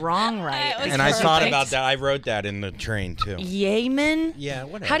you did wrong right. and I thought about that. I wrote that in the train too. Yemen? Yeah,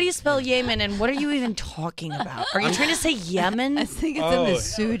 whatever. How do you spell Yemen, and what are you even talking about? Are you trying to say Yemen? I think it's Oh. in the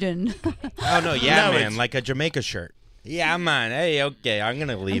Sudan. Oh no, yeah, No, man, it's- like a Jamaica shirt. Yeah, man. Hey, okay, I'm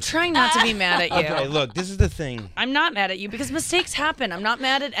gonna I'm leave. trying not to be mad at you. Okay, look, this is the thing. I'm not mad at you because mistakes happen. I'm not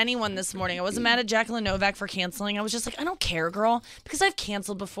mad at anyone this morning. I wasn't mad at Jacqueline Novak for canceling. I was just like, I don't care, girl, because I've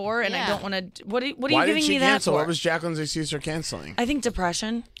canceled before, and I Yeah. don't want to. What are why you did giving she me that cancel? for? What was Jacqueline's excuse for canceling? I think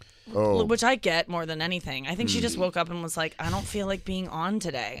depression. Oh, Which I get more than anything. I think she just woke up and was like, I don't feel like being on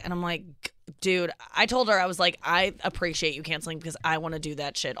today. And I'm like, dude, I told her, I was like, I appreciate you canceling because I want to do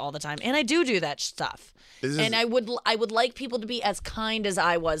that shit all the time. And I do that stuff. This is- And I would like people to be as kind as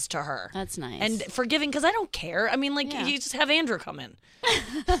I was to her. That's nice. And forgiving because I don't care. I mean, like, Yeah. you just have Andrew come in.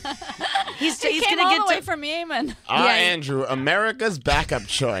 he's Came gonna all get the way to. from Yemen. Yeah. Andrew, America's backup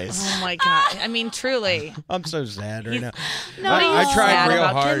choice. Oh my god! I mean, truly. I'm so sad right now. No, what are you I tried sad real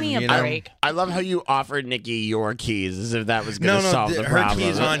about? hard. Give me a you know? break. I love how you offered Nikki your keys as if that was going No, to solve the her problem.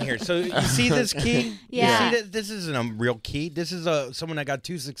 key's on here. So you see this key? Yeah. You see this isn't a real key. This is someone that got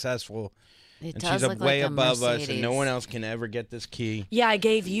too successful, It and does she's look way like a above us, Mercedes. and no one else can ever get this key. Yeah, I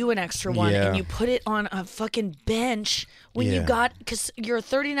gave you an extra one, Yeah. and you put it on a fucking bench when you Yeah. got because you're a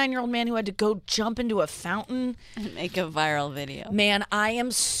 39-year-old man who had to go jump into a fountain. Make a viral video. Man, I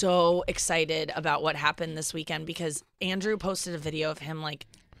am so excited about what happened this weekend because Andrew posted a video of him like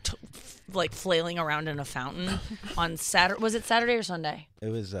flailing around in a fountain on Saturday. Was it Saturday or Sunday? It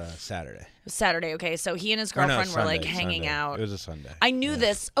was Saturday. It was Saturday. Okay, so he and his Or no, girlfriend were like Sunday, hanging Sunday. out. It was a Sunday. I knew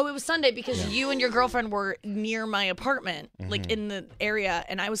this. Oh, it was Sunday because you and your girlfriend were near my apartment, like in the area,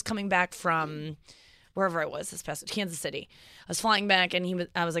 and I was coming back from wherever I was this past Kansas City. I was flying back, and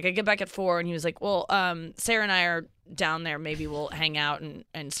I was like, I get back at 4, and he was like, well, Sarah and I are down there. Maybe we'll hang out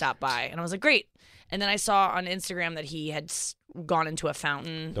and stop by. And I was like, great. And then I saw on Instagram that he had gone into a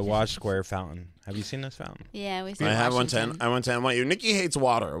fountain. The Wash Square Fountain. Have you seen this fountain? Yeah, we see I have one Washington. 10. I want 10. I want you. Nikki hates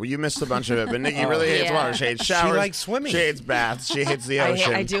water. Well, you missed a bunch of it, but Nikki really hates Yeah. water. She hates showers. likes swimming. She hates baths. She hates the I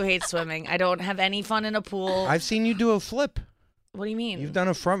ocean. do hate swimming. I don't have any fun in a pool. I've seen you do a flip. What do you mean? You've done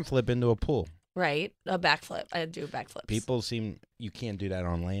a front flip into a pool. Right, a backflip. I do backflips. People seem you can't do that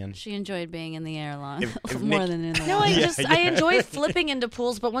on land. She enjoyed being in the air long, If more Nick- than in the No, water. I enjoy flipping into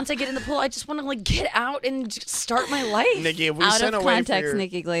pools, but once I get in the pool, I just want to like get out and just start my life. Nikki, if we Out sent of away for context, your,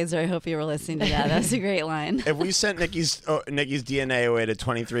 Nikki Glazer. I hope you were listening to that. That's a great line. if we sent Nikki's DNA away to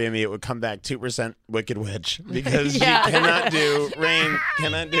 23andMe, it would come back 2% Wicked Witch because Yeah. she cannot do rain.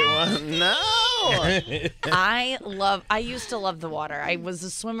 Cannot do one. No. I used to love the water. I was a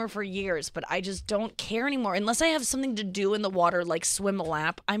swimmer for years, but I just don't care anymore. Unless I have something to do in the water, like swim a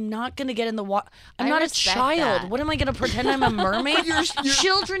lap, I'm not going to get in the water. I'm not a respect child. that. What am I going to pretend I'm a mermaid?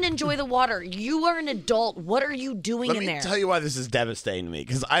 Children enjoy the water. You are an adult. What are you doing Let in me there? tell you why this is devastating to me,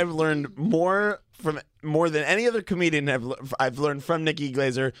 because I've learned more than any other comedian I've learned from Nikki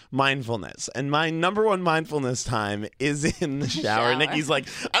Glaser mindfulness. And my number one mindfulness time is in the shower. Nikki's like,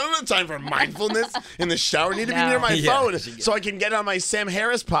 I don't have time for mindfulness in the shower. I need to be near my phone so I can get on my Sam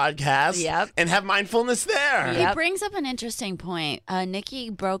Harris podcast and have mindfulness there. He brings up an interesting point.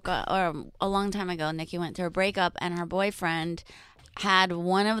 Nikki broke up, or a long time ago, Nikki went through a breakup, and her boyfriend had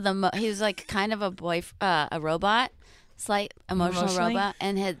one of the he was like kind of a robot, slight emotional robot,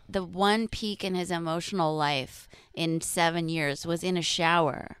 and had the one peak in his emotional life in 7 years was in a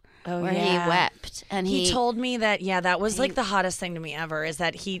shower where he wept, and he told me that that was like the hottest thing to me ever, is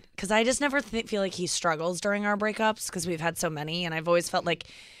that because I just never feel like he struggles during our breakups, because we've had so many, and I've always felt like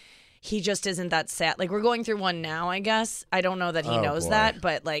he just isn't that sad. Like, we're going through one now, I guess. I don't know that he knows that,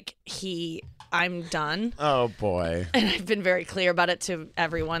 but like I'm done. Oh, boy. And I've been very clear about it to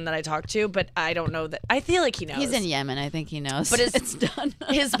everyone that I talk to, but I don't know that. I feel like he knows. He's in Yemen. I think he knows. But it's done.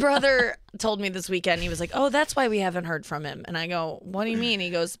 His brother told me this weekend, he was like, oh, that's why we haven't heard from him. And I go, what do you mean? He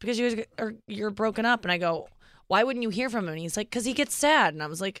goes, because you're broken up. And I go, why wouldn't you hear from him? And he's like, because he gets sad. And I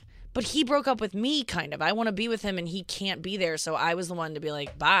was like, but he broke up with me, kind of. I want to be with him, and he can't be there. So I was the one to be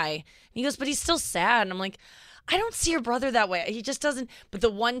like, bye. And he goes, but he's still sad. And I'm like, I don't see your brother that way. He just doesn't. But the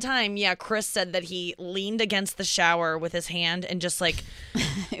one time, Chris said that he leaned against the shower with his hand and just like,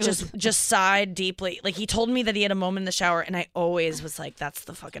 just sighed deeply. Like, he told me that he had a moment in the shower, and I always was like, that's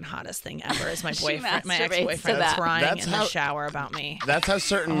the fucking hottest thing ever. Is my boyfriend, my ex-boyfriend, crying in the shower about me. That's how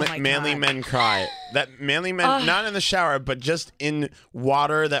certain manly men cry. That manly men, not in the shower, but just in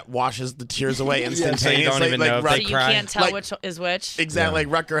water that washes the tears away instantaneously. You don't even know if they cry. You can't tell which is which. Exactly,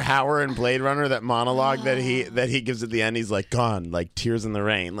 like Rutger Hauer in Blade Runner, that monologue that he gives at the end. He's like, gone, like tears in the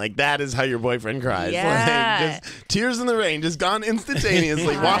rain. Like, that is how your boyfriend cries. Yeah. Like, just tears in the rain, just gone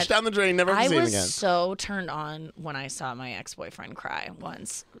instantaneously, washed down the drain, never seen again. I was so turned on when I saw my ex-boyfriend cry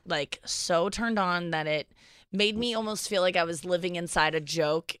once. Like, so turned on that it made me almost feel like I was living inside a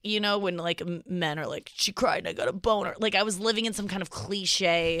joke, when like men are like, she cried and I got a boner. Like, I was living in some kind of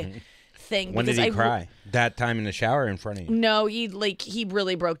cliche thing. When did he cry? That time in the shower in front of you? No, he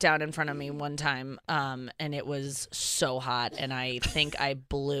really broke down in front of me one time, and it was so hot, and I think I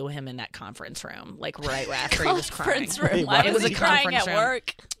blew him in that conference room, like right after he was crying. Conference room. Why was he crying at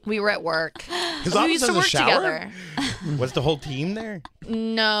work? We were at work. We used to work together. Was the whole team there?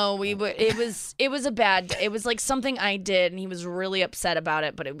 No, it was a bad. It was like something I did, and he was really upset about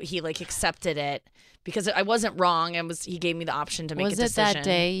it. But he like accepted it because I wasn't wrong. He gave me the option to make a decision. Was it that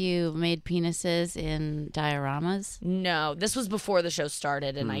day you made penises in dioramas? No, this was before the show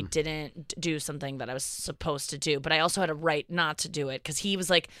started, and I didn't do something that I was supposed to do. But I also had a right not to do it, because he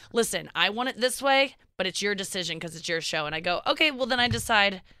was like, "Listen, I want it this way, but it's your decision because it's your show." And I go, "Okay, well then I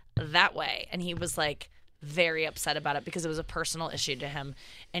decide that way." And he was like very upset about it because it was a personal issue to him,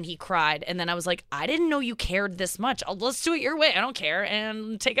 and he cried. And then I was like, I didn't know you cared this much. Let's do it your way. I don't care,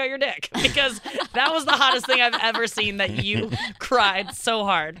 and take out your dick, because that was the hottest thing I've ever seen, that you cried so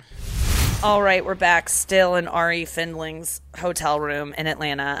hard. All right, we're back still in Ari Findling's hotel room in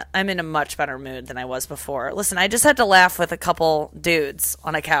Atlanta. I'm in a much better mood than I was before. Listen, I just had to laugh with a couple dudes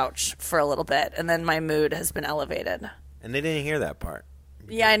on a couch for a little bit, and then my mood has been elevated. And they didn't hear that part.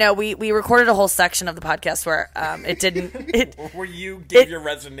 Yeah, I know. We recorded a whole section of the podcast where it didn't. Where you gave your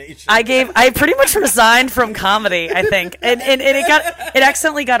resignation. I pretty much resigned from comedy, I think, and it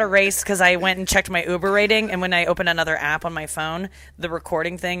accidentally got erased because I went and checked my Uber rating, and when I opened another app on my phone, the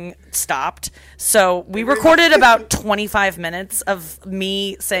recording thing stopped. So we recorded about 25 minutes of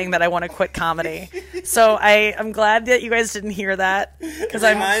me saying that I want to quit comedy. So I'm glad that you guys didn't hear that, because it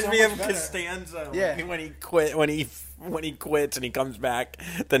reminds me of Costanza. Yeah, when he quits and he comes back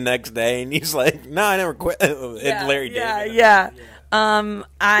the next day and he's like, "No, I never quit." Larry David. Yeah.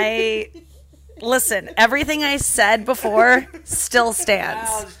 Listen, everything I said before still stands.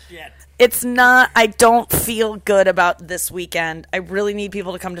 Oh, shit. It's not. I don't feel good about this weekend. I really need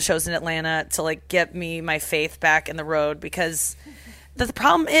people to come to shows in Atlanta to like get me my faith back in the road, because the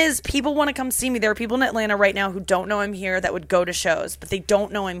problem is people want to come see me. There are people in Atlanta right now who don't know I'm here that would go to shows, but they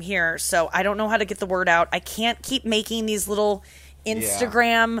don't know I'm here. So I don't know how to get the word out. I can't keep making these little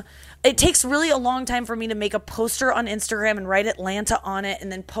Instagram. It takes really a long time for me to make a poster on Instagram and write Atlanta on it and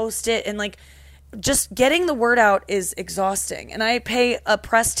then post it. And like, just getting the word out is exhausting. And I pay a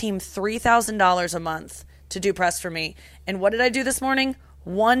press team $3,000 a month to do press for me. And what did I do this morning?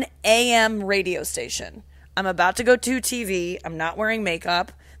 1 a.m. radio station. I'm about to go to TV. I'm not wearing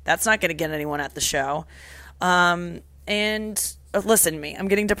makeup. That's not going to get anyone at the show. And listen to me. I'm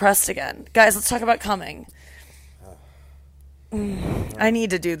getting depressed again. Guys, let's talk about coming. I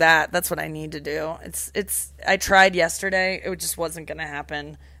need to do that. That's what I need to do. I tried yesterday. It just wasn't going to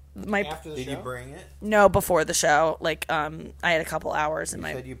happen. Did you bring it? No, before the show. Like, I had a couple hours in You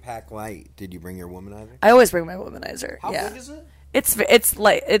my. said you pack light. Did you bring your womanizer? I always bring my womanizer. How yeah. big is it? It's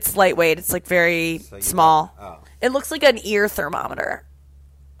light. It's lightweight. It's like very small. Oh. It looks like an ear thermometer.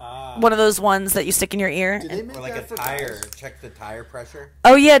 One of those ones that you stick in your ear. Or like a tire. Check the tire pressure.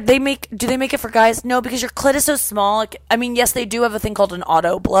 Oh yeah, do they make it for guys? No, because your clit is so small. Like, I mean, yes, they do have a thing called an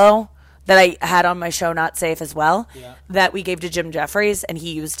auto blow that I had on my show, Not Safe, as well. Yeah. That we gave to Jim Jeffries, and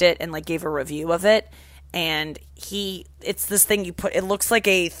he used it and like gave a review of it. And it's this thing you put. It looks like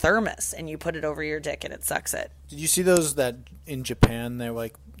a thermos, and you put it over your dick, and it sucks it. Did you see those that in Japan? They're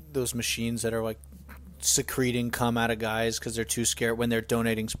like those machines that are like secreting cum out of guys because they're too scared when they're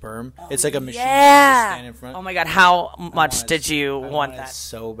donating sperm. It's like a machine that you stand in front. Oh my god, how much did you want that?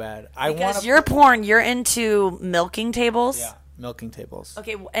 So bad. Because you're porn. You're into milking tables. Yeah, milking tables.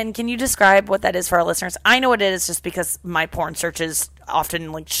 Okay, and can you describe what that is for our listeners? I know what it is just because my porn searches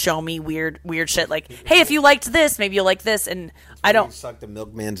often like show me weird shit. Like, hey, if you liked this, maybe you'll like this, and I don't. You suck the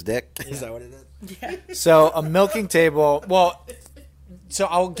milkman's dick. Yeah. Is that what it is? Yeah. So a milking table. Well. So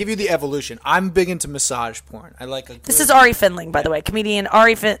I'll give you the evolution. I'm big into massage porn. I like a. This is Ari Findling, by the way, comedian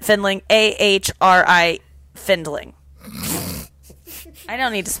Ari Findling, AHRI Findling. I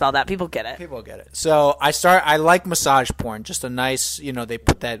don't need to spell that. People get it. People get it. So I like massage porn. Just a nice, they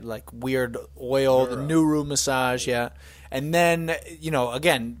put that like weird oil, the Nuru massage, yeah. And then,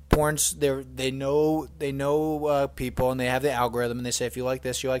 again, porns, they know people, and they have the algorithm, and they say, if you like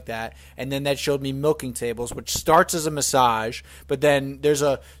this, you like that. And then that showed me milking tables, which starts as a massage, but then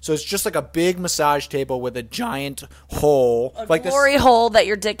so it's just like a big massage table with a giant hole. Like glory hole that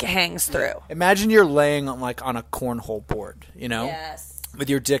your dick hangs through. Imagine you're laying on a cornhole board, Yes. with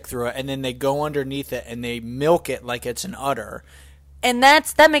your dick through it, and then they go underneath it, and they milk it like it's an udder. And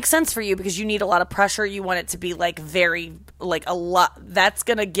that makes sense for you because you need a lot of pressure. You want it to be like very, like a lot. That's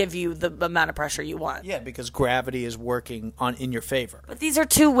going to give you the amount of pressure you want. Yeah, because gravity is working in your favor. But these are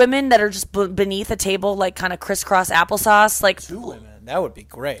two women that are just beneath a table, like kind of crisscross applesauce. Like two women. That would be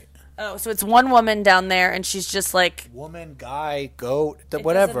great. Oh, so it's one woman down there, and she's just like woman, guy, goat,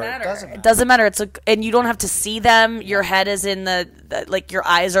 whatever. It doesn't matter. It's and you don't have to see them. Your head is in like your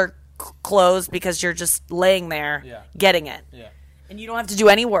eyes are closed because you're just laying there getting it. Yeah. And you don't have to do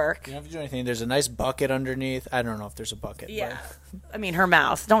any work. You don't have to do anything. There's a nice bucket underneath. I don't know if there's a bucket. Yeah. I mean, her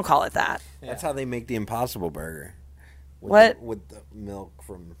mouth. Don't call it that. Yeah. That's how they make the Impossible Burger. With the milk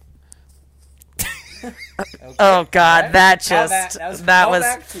from... Okay. Oh, God. That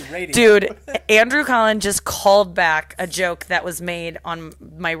was... Dude, Andrew Collin just called back a joke that was made on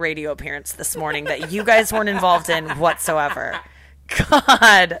my radio appearance this morning that you guys weren't involved in whatsoever.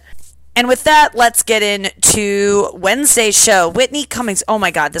 God... And with that, let's get into Wednesday's show. Whitney Cummings. Oh, my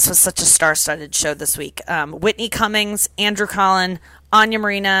God. This was such a star-studded show this week. Whitney Cummings, Andrew Collin, Anya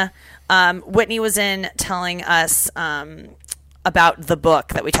Marina. Whitney was in telling us about the book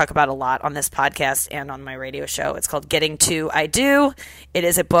that we talk about a lot on this podcast and on my radio show. It's called Getting to I Do. It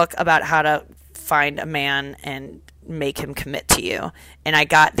is a book about how to find a man and make him commit to you. And I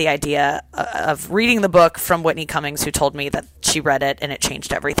got the idea of reading the book from Whitney Cummings, who told me that she read it and it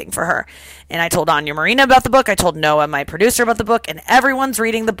changed everything for her. And I told Anya Marina about the book. I told Noah, my producer, about the book, and everyone's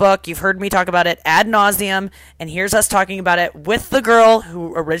reading the book. You've heard me talk about it ad nauseum, and here's us talking about it with the girl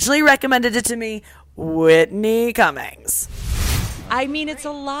who originally recommended it to me, Whitney Cummings. I mean, it's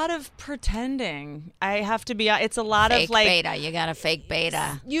a lot of pretending. I have to be. It's a lot fake of like beta. You got a fake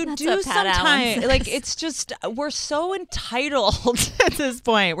beta. You That's do what Pat Allen sometimes. says. Like it's just we're so entitled at this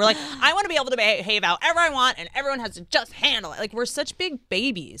point. We're like, I want to be able to behave however I want, and everyone has to just handle it. Like we're such big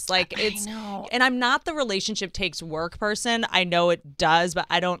babies. Like it's. I know. And I'm not the relationship takes work person. I know it does, but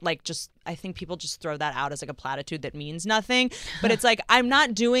I don't like just. I think people just throw that out as like a platitude that means nothing. But it's like I'm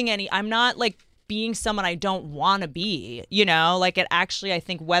not doing any. I'm not like. Being someone I don't want to be, like it actually, I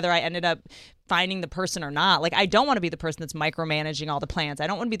think whether I ended up finding the person or not, like I don't want to be the person that's micromanaging all the plans. I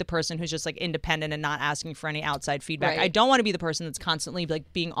don't want to be the person who's just like independent and not asking for any outside feedback. Right. I don't want to be the person that's constantly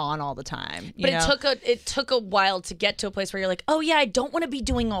like being on all the time. But it took a while to get to a place where you're like, oh yeah, I don't want to be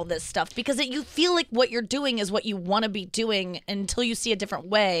doing all this stuff because you feel like what you're doing is what you want to be doing until you see a different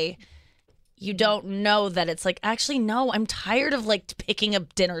way. you don't know that it's like, actually, no, I'm tired of like picking a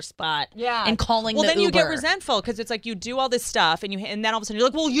dinner spot and calling well, the then Uber. you get resentful because it's like you do all this stuff and then all of a sudden you're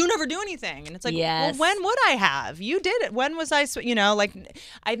like, well, you never do anything. And it's like, Yes. well, when would I have? You did it. When was I, like,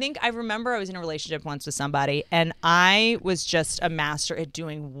 I think I remember I was in a relationship once with somebody and I was just a master at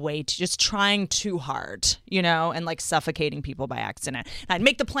doing just trying too hard, and like suffocating people by accident. And I'd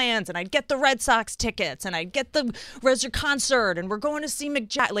make the plans and I'd get the Red Sox tickets and I'd get the concert and we're going to see Mick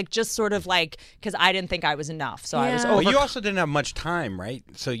Jagger, like just sort of like, because I didn't think I was enough. So I was But you also didn't have much time, right?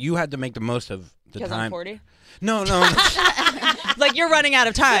 So you had to make the most of the time. Because I'm 40? No. Like you're running out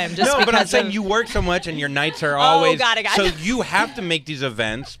of time. Just No, but I'm because saying of- you work so much and your nights are always. got it. So you have to make these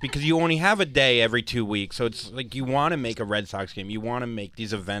events because you only have a day every 2 weeks. So it's like you want to make a Red Sox game. You want to make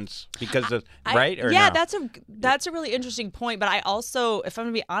these events because of right or yeah, no? that's a really interesting point. But I also, if I'm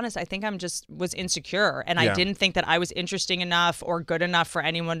gonna be honest, I think was insecure, and I Yeah. didn't think that I was interesting enough or good enough for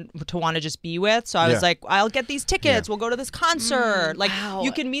anyone to want to just be with. So I was like, I'll get these tickets. We'll go to this concert. Like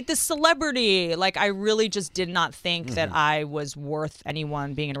you can meet this celebrity. Like I really just did not think that I was worth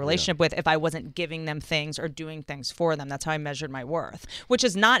anyone being in a relationship with if I wasn't giving them things or doing things for them. That's how I measured my worth, which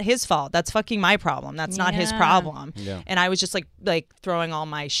is not his fault. That's fucking my problem. That's not his problem. Yeah. And I was just like throwing all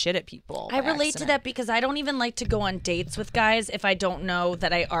my shit at people. I by relate to accident. that because I don't even like to go on dates with guys if I don't know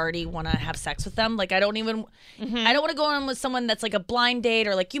that I already want to have sex with them. Like I don't want to go on with someone that's like a blind date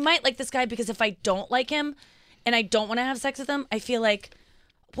or like you might like this guy because if I don't like him and I don't want to have sex with him, I feel like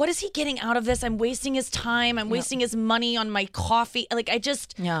what is he getting out of this? I'm wasting his time. I'm wasting his money on my coffee. Like I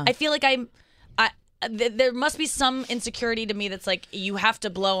feel like there must be some insecurity to me that's like you have to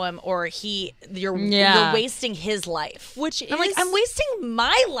blow him or you're wasting his life. Which I'm like, I'm wasting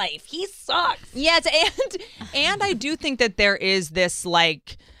my life. He sucks. Yes, and I do think that there is this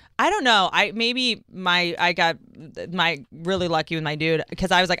like I don't know. I got really lucky with my dude because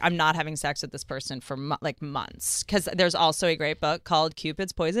I was like, I'm not having sex with this person for months. Because there's also a great book called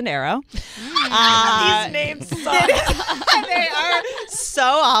Cupid's Poisoned Arrow. These names suck. They are so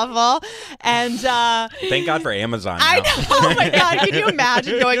awful. And Thank God for Amazon. Now. I know. Oh my God. Can you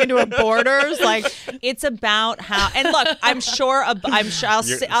imagine going into a Borders? Like it's about how. And look, I'm sure. I'll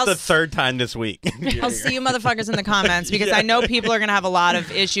It's the third time this week. I'll see you motherfuckers in the comments because I know people are going to have a lot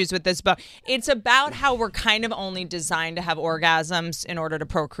of issues with this book. It's about how we're kind of only designed to have orgasms in order to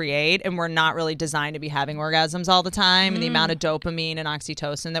procreate, and we're not really designed to be having orgasms all the time. And the amount of dopamine and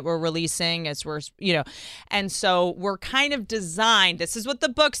oxytocin that we're releasing as we're, and so we're kind of designed. This is what the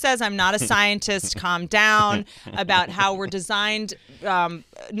book says. I'm not a scientist. Calm down. About how we're designed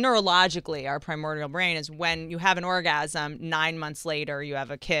neurologically. Our primordial brain is when you have an orgasm, 9 months later you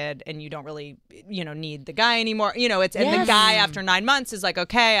have a kid, and you don't really, need the guy anymore. And the guy after 9 months is like,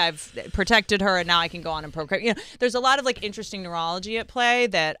 okay, I've protected her and now I can go on and procreate. There's a lot of like interesting neurology at play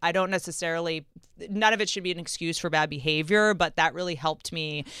that I don't necessarily, none of it should be an excuse for bad behavior, but that really helped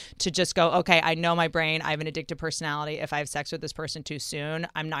me to just go, okay, I know my brain, I have an addictive personality. If I have sex with this person too soon,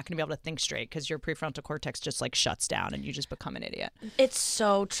 I'm not going to be able to think straight because your prefrontal cortex just like shuts down and you just become an idiot. It's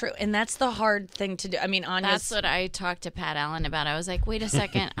so true. And that's the hard thing to do. I mean, That's what I talked to Pat Allen about. I was like, wait a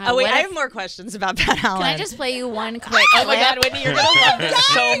second. I have more questions about Pat Allen. Can I just play you one quick oh my God, Whitney, you're going to love this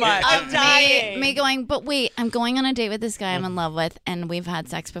so much. I'm dying. Me going, but wait, I'm going on a date with this guy I'm in love with, and we've had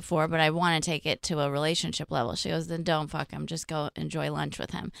sex before, but I want to take it to a relationship level. She goes, then don't fuck him. Just go enjoy lunch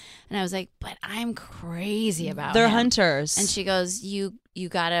with him. And I was like, but I'm crazy about They're him. hunters. And she goes, you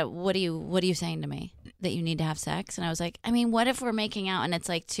gotta, what are you saying to me? That you need to have sex? And I was like, I mean, what if we're making out and it's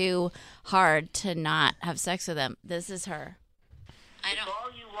like too hard to not have sex with him? This is her. If all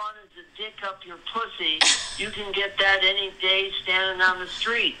you want is to dick up your pussy, you can get that any day standing on the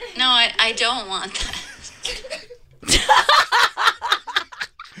street. No, I don't want that.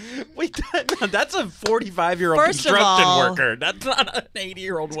 Wait, that's a 45-year-old First of construction all- worker. That's not an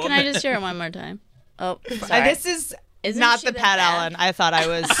 80-year-old woman. Can I just hear it one more time? Oh, sorry. This is Isn't not she the the Pat best? Allen I thought I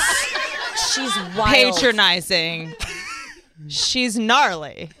was She's wild. patronizing. She's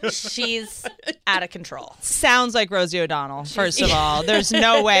gnarly. She's out of control. Sounds like Rosie O'Donnell, first of all. There's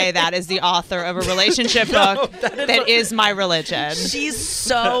no way that is the author of a relationship book that is my religion. She's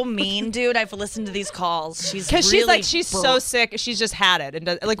so mean, dude. I've listened to these calls. Because really she's so sick. She's just had it. And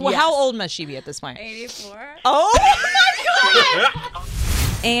Yes. how old must she be at this point? 84. Oh my God.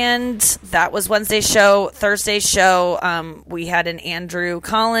 And that was Wednesday's show. Thursday's show, we had an Andrew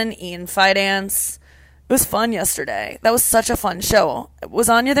Collin, Ian Fidance. It was fun yesterday. That was such a fun show. Was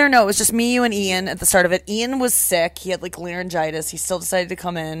Anya there? No, it was just me, you, and Ian at the start of it. Ian was sick. He had like laryngitis. He still decided to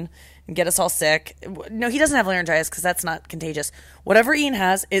come in and get us all sick. No, he doesn't have laryngitis because that's not contagious. Whatever Ian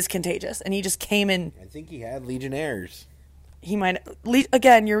has is contagious. And he just came in. I think he had Legionnaires. He might.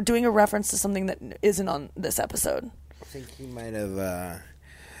 Again, you're doing a reference to something that isn't on this episode. I think he might have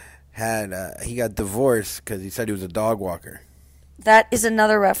he got divorced because he said he was a dog walker. That is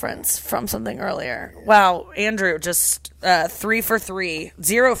another reference from something earlier. Wow, Andrew, just 3 for 3,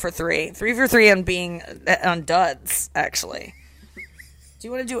 0 for 3, 3 for 3 on being on duds. Actually, do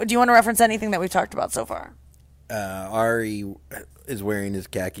you want to reference anything that we've talked about so far? Ari is wearing his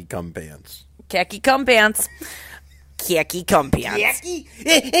khaki cum pants. Khaki cum pants. Khaki cum pants. Khaki?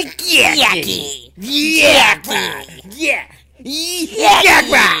 Khaki.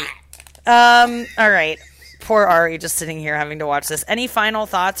 All right. Poor Ari just sitting here having to watch this. Any final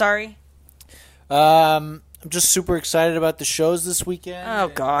thoughts, Ari? I'm just super excited about the shows this weekend. Oh,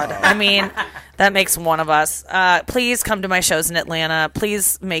 God. I mean, that makes one of us. Please come to my shows in Atlanta.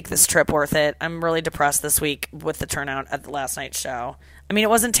 Please make this trip worth it. I'm really depressed this week with the turnout at the last night's show. I mean, it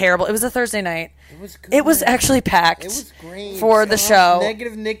wasn't terrible. It was a Thursday night. It was good. It was actually packed. It was great. For the show.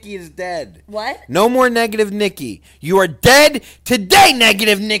 Negative Nikki is dead. What? No more Negative Nikki. You are dead today,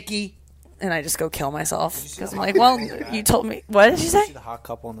 Negative Nikki. And I just go kill myself because I'm like, well, you told me. What did you say? See the hot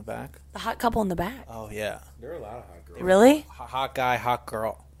couple in the back? The hot couple in the back. Oh, yeah. There are a lot of hot girls. Really? Hot guy, hot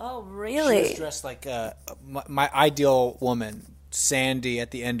girl. Oh, She really? was dressed like my ideal woman, Sandy,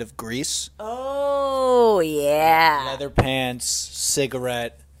 at the end of Grease. Oh, yeah. Leather pants,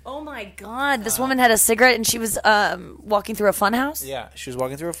 cigarette. Oh, my God. This woman had a cigarette and she was walking through a funhouse? Yeah, she was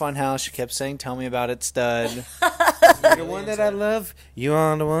walking through a fun house. She kept saying, "Tell me about it, stud." You're the one that I love. You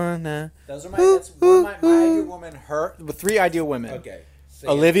are the one that... Those are that's one of my ideal women. With 3 ideal women. Okay.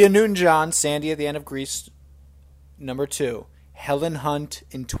 Olivia Newton-John, Sandy at the end of Grease. Number 2, Helen Hunt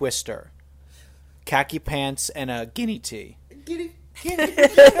in Twister. Khaki pants and a guinea tea. Guinea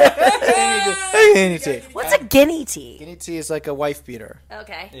tea. What's a guinea tea? Guinea tea is like a wife beater.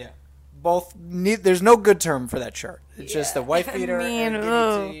 Okay. Yeah. There's no good term for that shirt. It's just a wife beater mean, and a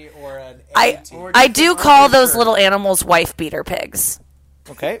guinea tea or an tea. I do call those little animals wife beater pigs.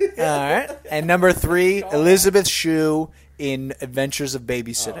 Okay. All right. And number 3, Elizabeth Shue in Adventures of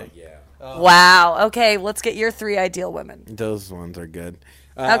Babysitting. Wow. Okay, let's get your 3 ideal women. Those ones are good.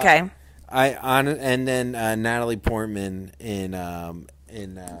 Okay. And then Natalie Portman in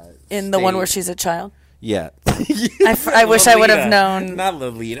In the State. one where she's a child? Yeah. I wish I would have known. Not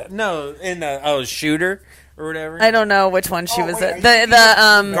Lolita. No, in the Shooter or whatever. I don't know which one she was in.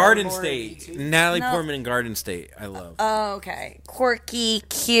 Garden State. Natalie Portman in Garden State. I love. Oh, okay. Quirky,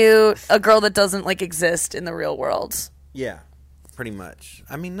 cute, a girl that doesn't exist in the real world. Yeah, pretty much.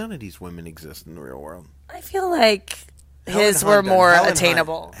 I mean, none of these women exist in the real world. I feel like Helen his Hunt were does. more Helen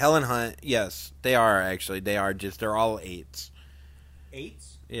attainable. Hunt. Helen Hunt, yes, they are actually. They're all 8s.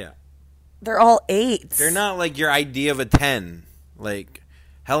 8s? Yeah. They're all 8s. They're not like your idea of a 10. Like,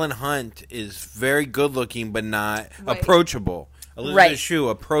 Helen Hunt is very good looking, but not approachable. Elizabeth Shue,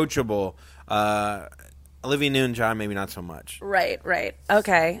 approachable. Olivia Newton-John, maybe not so much. Right.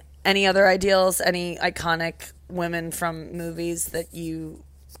 Okay. Any other ideals? Any iconic women from movies that you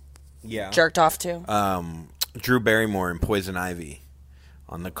jerked off to? Drew Barrymore in Poison Ivy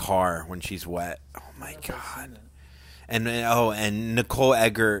on the car when she's wet. Oh, my God. And Nicole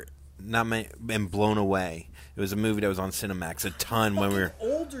Eggert. And Blown Away. It was a movie that was on Cinemax a ton when we were. How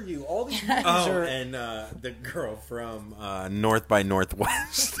old are you? All these movies are. And the girl from North by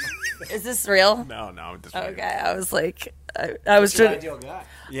Northwest. Is this real? No, I'm just. Okay, I was like, I was your trying. ideal guy?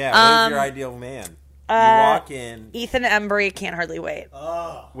 Yeah, who's your ideal man? You walk in. Ethan Embry, Can't Hardly Wait.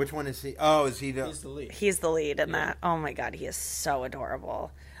 Oh, which one is he? Oh, is he He's the lead. He's the lead in that. Oh my God, he is so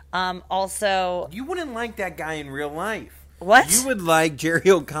adorable. Also, you wouldn't like that guy in real life. What? You would like Jerry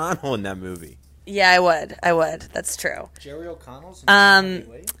O'Connell in that movie. Yeah, I would. That's true. Jerry O'Connell's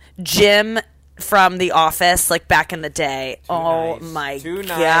Jim from The Office, like back in the day. My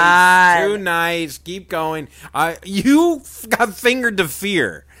God. Too nice. Keep going. You got fingered to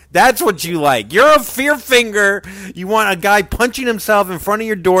fear. That's what you like. You're a fear finger. You want a guy punching himself in front of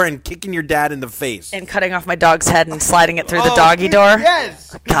your door and kicking your dad in the face. And cutting off my dog's head and sliding it through the doggy door.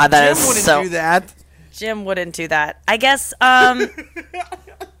 Yes. God, that Jim is wouldn't so... do that. Jim wouldn't do that. I guess,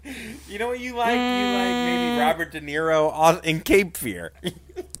 You know what you like? You like maybe Robert De Niro in Cape Fear.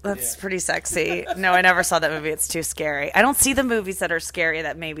 That's pretty sexy. No, I never saw that movie. It's too scary. I don't see the movies that are scary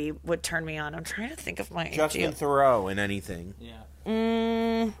that maybe would turn me on. I'm trying to think of my... Justin Theroux in anything. Yeah.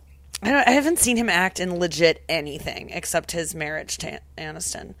 I haven't seen him act in legit anything except his marriage to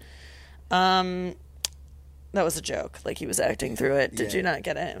Aniston. That was a joke. Like, he was acting through it. Did you not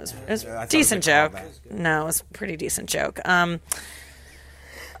get it? It was a decent joke. No, it was a pretty decent joke.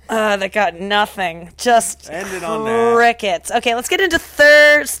 That got nothing. Just Ended on that. crickets. Okay, let's get into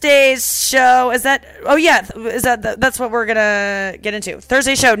Thursday's show. Is that? Oh yeah, is that? That's what we're gonna get into.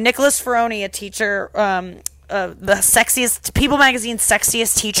 Thursday's show. Nicholas Ferroni, a teacher, the sexiest People Magazine's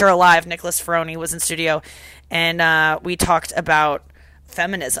sexiest teacher alive. Nicholas Ferroni was in studio, and we talked about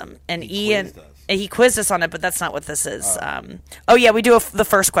feminism. And he quizzed us on it, but that's not what this is. Oh yeah, we do the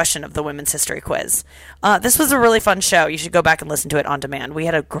first question of the Women's History Quiz. This was a really fun show. You should go back and listen to it on demand. We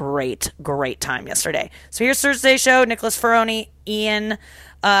had a great time yesterday. So here's Thursday's show. Nicholas Ferroni, Ian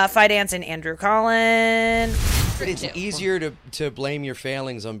Fidance, and Andrew Collin. It's easier to blame your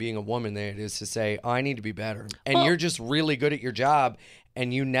failings on being a woman than it is to say, oh, I need to be better. And you're just really good at your job.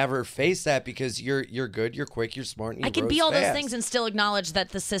 And you never face that because you're good, you're quick, you're smart, and you I can rose be all fast. those things and still acknowledge that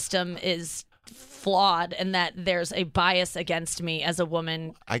the system is flawed and that there's a bias against me as a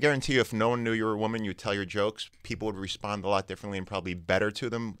woman. I guarantee you, if no one knew you were a woman, you'd tell your jokes, people would respond a lot differently and probably better to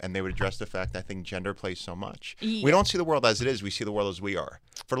them, and they would address the fact I think gender plays so much. Yeah. We don't see the world as it is, we see the world as we are.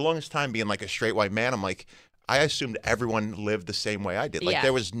 For the longest time, being like a straight white man, I'm like, I assumed everyone lived the same way I did. Like,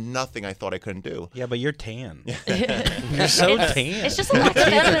 there was nothing I thought I couldn't do. Yeah, but you're tan. You're so tan. It's just a lack of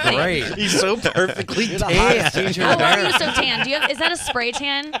empathy. Great. He's so perfectly You're the hottest teacher in How are you America. so tan? Is that a spray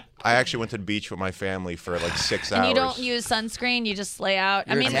tan? I actually went to the beach with my family for like 6 hours. And you don't use sunscreen? You just lay out?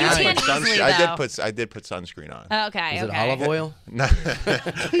 I You're mean, you Italian. tan easily, I though. did put sunscreen on. Okay, Is it okay. olive oil? No.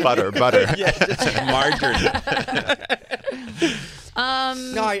 butter. Yeah, just margarine.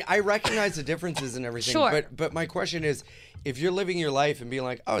 No, I recognize the differences and everything. Sure. But my question is, if you're living your life and being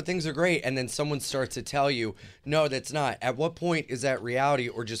like, oh, things are great, and then someone starts to tell you, no, that's not. At what point is that reality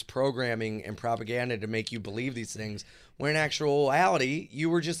or just programming and propaganda to make you believe these things, when in actuality, you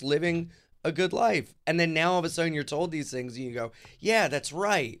were just living a good life? And then now all of a sudden you're told these things and you go, yeah, that's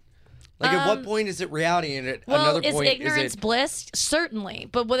right. Like, at what point is it reality? And at Well, another is point, ignorance is it... bliss? Certainly.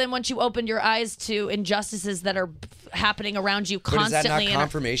 But then once you open your eyes to injustices that are happening around you But is that constantly. not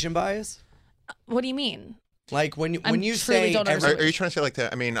confirmation bias? What do you mean? Like, when you truly say... don't Are understand. you trying to say like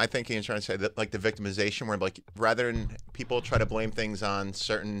the? I mean, I think Ian's trying to say that like the victimization, where like rather than people try to blame things on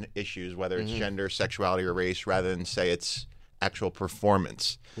certain issues, whether it's gender, sexuality, or race, rather than say it's actual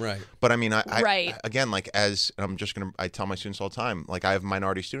performance. Right. But I mean, Right. again, like I tell my students all the time, like I have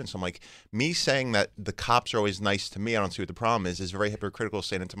minority students. I'm like, me saying that the cops are always nice to me, I don't see what the problem is very hypocritical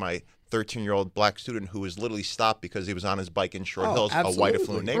saying it to my 13-year-old black student who was literally stopped because he was on his bike in Short Hills, a white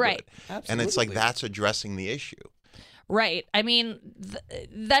affluent neighborhood. Right. And it's like, that's addressing the issue. Right. I mean,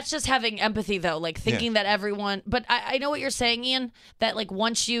 that's just having empathy, though. Like thinking that everyone. But I know what you're saying, Ian. That like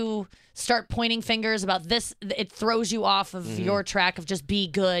once you start pointing fingers about this, it throws you off of your track of just be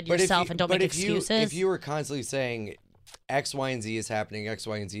good yourself and don't make excuses. If you were constantly saying X, Y, and Z is happening, X,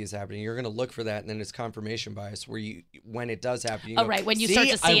 Y, and Z is happening, you're going to look for that, and then it's confirmation bias where you, when it does happen, you go, right, when you see, start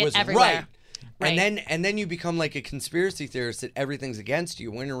to see I it was everywhere. Right. Right. And then you become like a conspiracy theorist that everything's against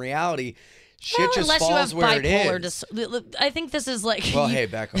you, when in reality, shit just unless you have falls where it bipolar is. I think this is like. Well, hey,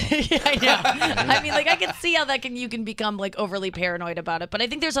 back off. Yeah, I know. I mean, like I can see how you can become like overly paranoid about it, but I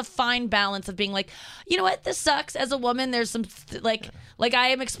think there's a fine balance of being like, you know what, this sucks. As a woman, there's some like I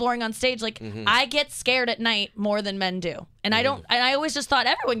am exploring on stage. Like I get scared at night more than men do, and I don't. And I always just thought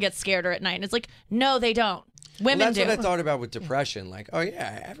everyone gets scareder at night, and it's like, no, they don't. Women Well, that's do. what I thought about with depression. Like, oh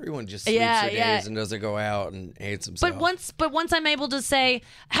yeah, everyone just sleeps their days and doesn't go out and hates themselves. But once I'm able to say,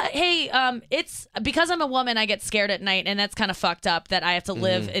 hey, it's because I'm a woman, I get scared at night, and that's kind of fucked up that I have to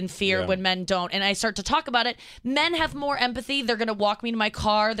live in fear when men don't. And I start to talk about it. Men have more empathy. They're gonna walk me to my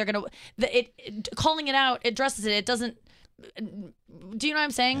car. They're gonna calling it out addresses it. It doesn't. Do you know what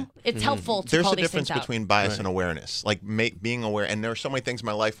I'm saying? It's helpful to There's call a these difference things out. between bias and awareness. Like being aware, and there are so many things in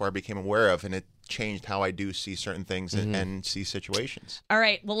my life where I became aware of, and it changed how I do see certain things and see situations. All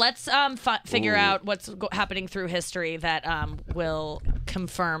right. Well, let's figure out what's happening through history that will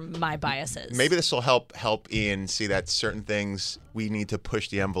confirm my biases. Maybe this will help Ian see that certain things we need to push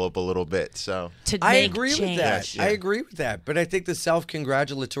the envelope a little bit. So I agree with that. Yeah. I agree with that. But I think the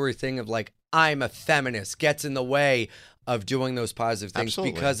self-congratulatory thing of like, I'm a feminist gets in the way of doing those positive things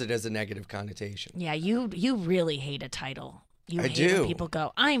because it has a negative connotation. Yeah, you really hate a title. You I hate do. when people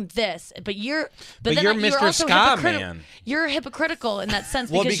go, I'm this, but you're But then you're you're Mr. also Ska hypocritical. Man. You're hypocritical in that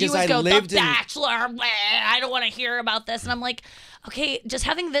sense Well, because you because always I go, lived The in- Bachelor, bleh, I don't want to hear about this. And I'm like, okay, just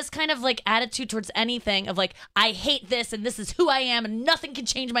having this kind of like attitude towards anything of like, I hate this and this is who I am and nothing can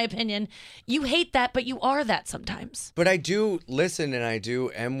change my opinion. You hate that, but you are that sometimes. But I do listen, and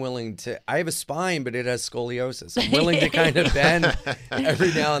am willing to. I have a spine, but it has scoliosis. I'm willing to kind of bend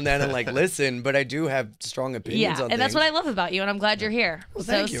every now and then and like listen, but I do have strong opinions on and things. that's what I love about you, and I'm glad you're here. Well,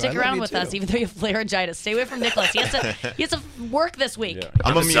 so thank you. I stick love around you with too. us, even though you have laryngitis. Stay away from Nicholas. He has to work this week.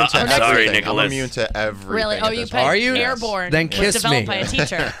 I'm immune to I'm sorry, everything. Nicholas. I'm immune to everything. Really? at Oh, this you point. Are you? airborne? Then was kiss developed me. by a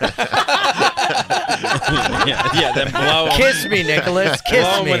teacher. yeah, then blow him. Kiss me, Nicholas. Kiss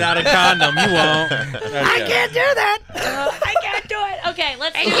Blow him me. without a condom. You won't. I can't do that. I can't do it. Okay,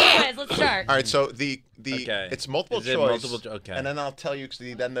 let's do the quiz. Let's start. All right, so the Okay. it's multiple Is it choice. okay. And then I'll tell you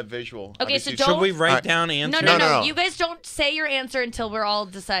then the visual. Okay, so Obviously, don't- Should we write All right. down No, answers? no. You guys don't say your answer until we're all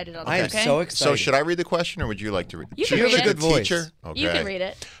decided on it. I am okay? so excited. So should I read the question, or would you like to read? You Should can read should it. the teacher? Okay. You can read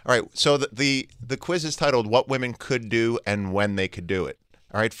it. All right. So the quiz is titled "What Women Could Do and When They Could Do It."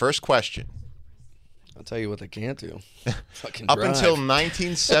 All right. First question. I'll tell you what they can't do. Fucking Up drive. until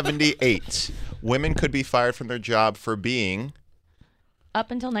 1978, women could be fired from their job for being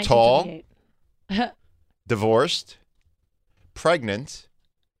Up until Tall. 1978. divorced, pregnant,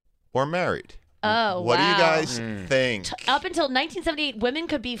 or married. Oh, What do you wow. guys think? Up until 1978, women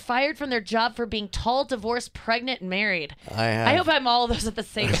could be fired from their job for being tall, divorced, pregnant, and married. I hope I'm all of those at the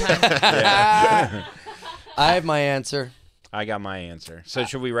same time. I have my answer. I got my answer. So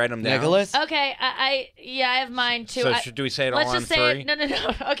should we write them down? Nicholas? Okay, I have mine too. So do we say it all let's on just say three? it.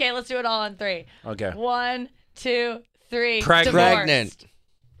 No. Okay, let's do it all on three. Okay. 1, 2, 3. Pregnant. Divorced. Pregnant.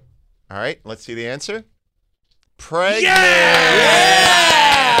 All right, let's see the answer. Pregnant.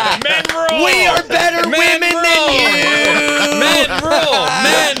 Men rule. We are better women than you. Men rule.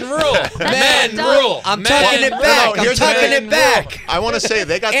 Men rule. Men rule. I'm tucking it back. I'm here's the tucking thing. it back. I want to say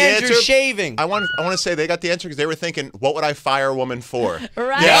they got the Andrew answer. shaving. I want to say they got the answer because they were thinking, what would I fire a woman for?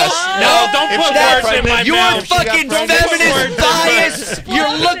 Right. Yes. No, don't If put she got words in my pregnant, Your mouth. She got fucking pregnant. feminist bias. You're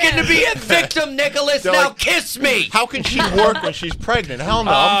Explosive. looking to be a victim, Nicholas. They're Now like, kiss me. How can she work when she's pregnant? Hell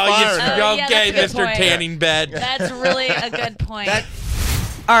no, I'm Oh, firing her. yeah, okay, that's a good Mr. point. Tanning Bed. That's really a good point.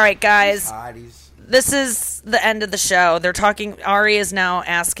 All right, guys. This is the end of the show. They're talking. Ari is now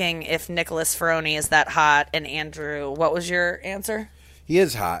asking if Nicholas Ferroni is that hot. And Andrew, what was your answer? He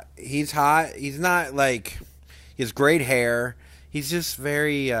is hot. He's hot. He's not like he has great hair. He's just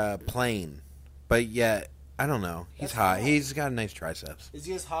very plain, but yet I don't know. He's hot. He's got nice triceps. Is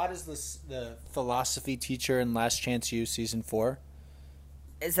he as hot as the philosophy teacher in Last Chance U season 4?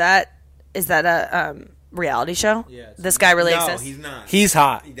 Is that a reality show? Yeah, it's- This guy really No, exists. he's not. He's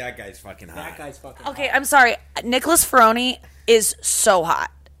hot. That guy's fucking hot. That guy's fucking Okay, hot. I'm sorry. Nicholas Ferroni is so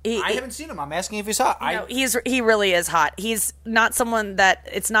hot. I haven't seen him. I'm asking if he's hot. No, he really is hot. He's not someone that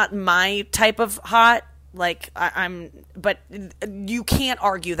it's not my type of hot. Like but you can't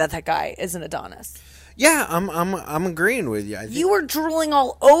argue that guy is an Adonis. Yeah, I'm agreeing with you. I think You were drooling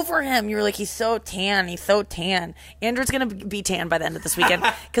all over him. You were like, he's so tan. He's so tan. Andrew's gonna be tan by the end of this weekend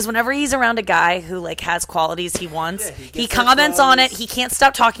because whenever he's around a guy who like has qualities he wants, he comments on it. He can't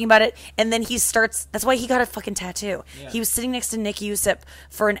stop talking about it, and then he starts. That's why he got a fucking tattoo. Yeah. He was sitting next to Nick Youssef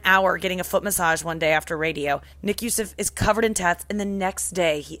for an hour getting a foot massage one day after radio. Nick Youssef is covered in tats, and the next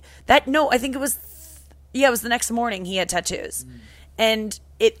day I think it was the next morning he had tattoos. And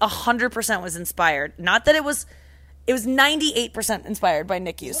it 100% was inspired. Not that it was 98% inspired by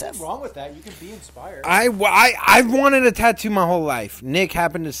Nick Youssef. Nothing wrong with that. You can be inspired. I wanted a tattoo my whole life. Nick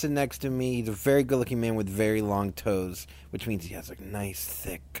happened to sit next to me. He's a very good-looking man with very long toes, which means he has a nice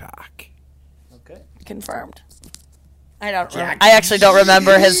thick cock. Okay. Confirmed. I actually don't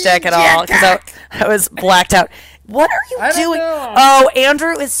remember his dick at all because I was blacked out. What are you doing? know. Oh,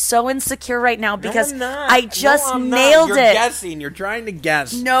 Andrew is so insecure right now because I just nailed You're it. guessing. You're trying to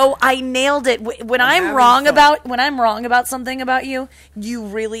guess. No, I nailed it. When I'm wrong about something about you,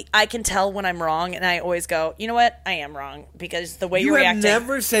 I can tell when I'm wrong, and I always go, you know what? I am wrong because the way You you're have reacting.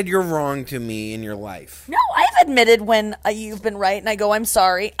 never said you're wrong to me in your life. No, I've admitted when you've been right, and I go, I'm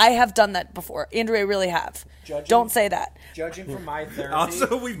sorry. I have done that before. Andrew, I really have. Don't say that. Judging from my therapy,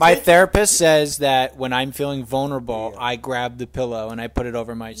 Also, my therapist says that when I'm feeling vulnerable, I grab the pillow and I put it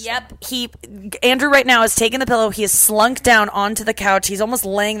over my stomach. Yep. Andrew right now is taking the pillow. He is slunk down onto the couch. He's almost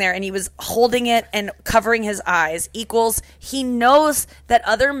laying there, and he was holding it and covering his eyes. Equals he knows that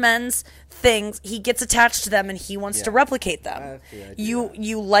other men's things, he gets attached to them and he wants to replicate them.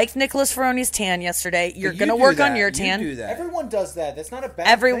 You liked Nicholas Ferroni's tan yesterday. You're going to work on your tan. Everyone does that. That's not a bad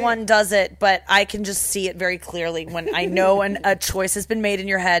Everyone does it, but I can just see it very clearly when I know a choice has been made in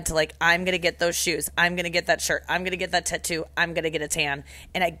your head to like, I'm going to get those shoes. I'm going to get that shirt. I'm going to get that tattoo. I'm going to get a tan.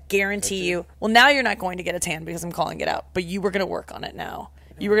 And I guarantee you, well, now you're not going to get a tan because I'm calling it out, but you were going to work on it now.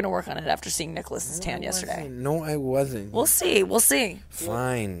 You were going to work on it after seeing Nicholas's tan yesterday. No, I wasn't. We'll see. We'll see.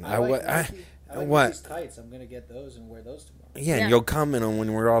 Fine. I like what? these tights. I'm gonna get those and wear those tomorrow. Yeah, and you'll comment on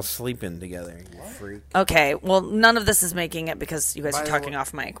when we're all sleeping together. You freak. Okay, well, none of this is making it because you guys are talking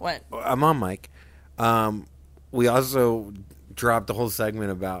off mic. What? I'm on mic. We also dropped the whole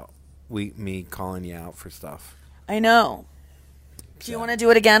segment about me calling you out for stuff. I know. Do you want to do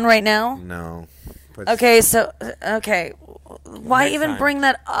it again right now? No. But Okay, so okay. Why next even time. bring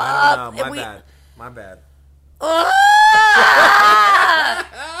that I up? don't know. My bad.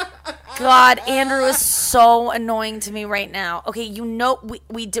 God, Andrew is so annoying to me right now. Okay, you know,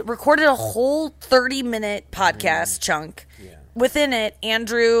 we recorded a whole 30-minute podcast chunk. Within it,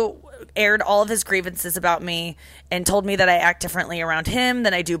 Andrew aired all of his grievances about me and told me that I act differently around him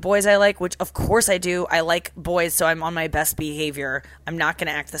than I do boys I like, which of course I do. I like boys, so I'm on my best behavior. I'm not going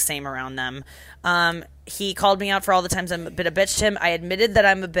to act the same around them. He called me out for all the times I'm a bit of a bitch to him. I admitted that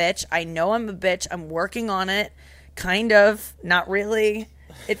I'm a bitch. I know I'm a bitch. I'm working on it. Kind of. Not really.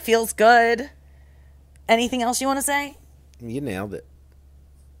 It feels good. Anything else you want to say? You nailed it.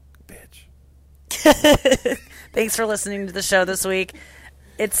 Thanks for listening to the show this week.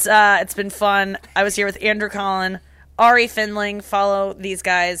 It's been fun. I was here with Andrew Collin, Ari Findling. Follow these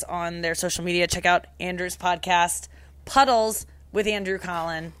guys on their social media. Check out Andrew's podcast, Puddles with Andrew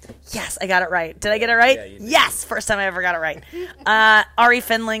Collin. Yes, I got it right. Did I get it right? Yeah, yes, first time I ever got it right. Ari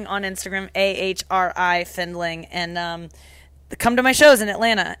Findling on Instagram, AHRI Findling, and come to my shows in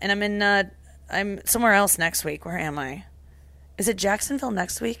Atlanta. And I'm somewhere else next week. Where am I? Is it Jacksonville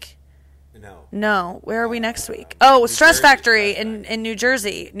next week? No. Where are we next week? Oh, Stress Factory in New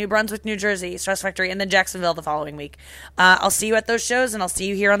Jersey, New Brunswick, New Jersey, Stress Factory, and then Jacksonville the following week. I'll see you at those shows, and I'll see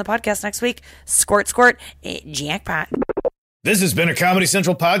you here on the podcast next week. Squirt, squirt, jackpot. This has been a Comedy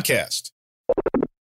Central podcast.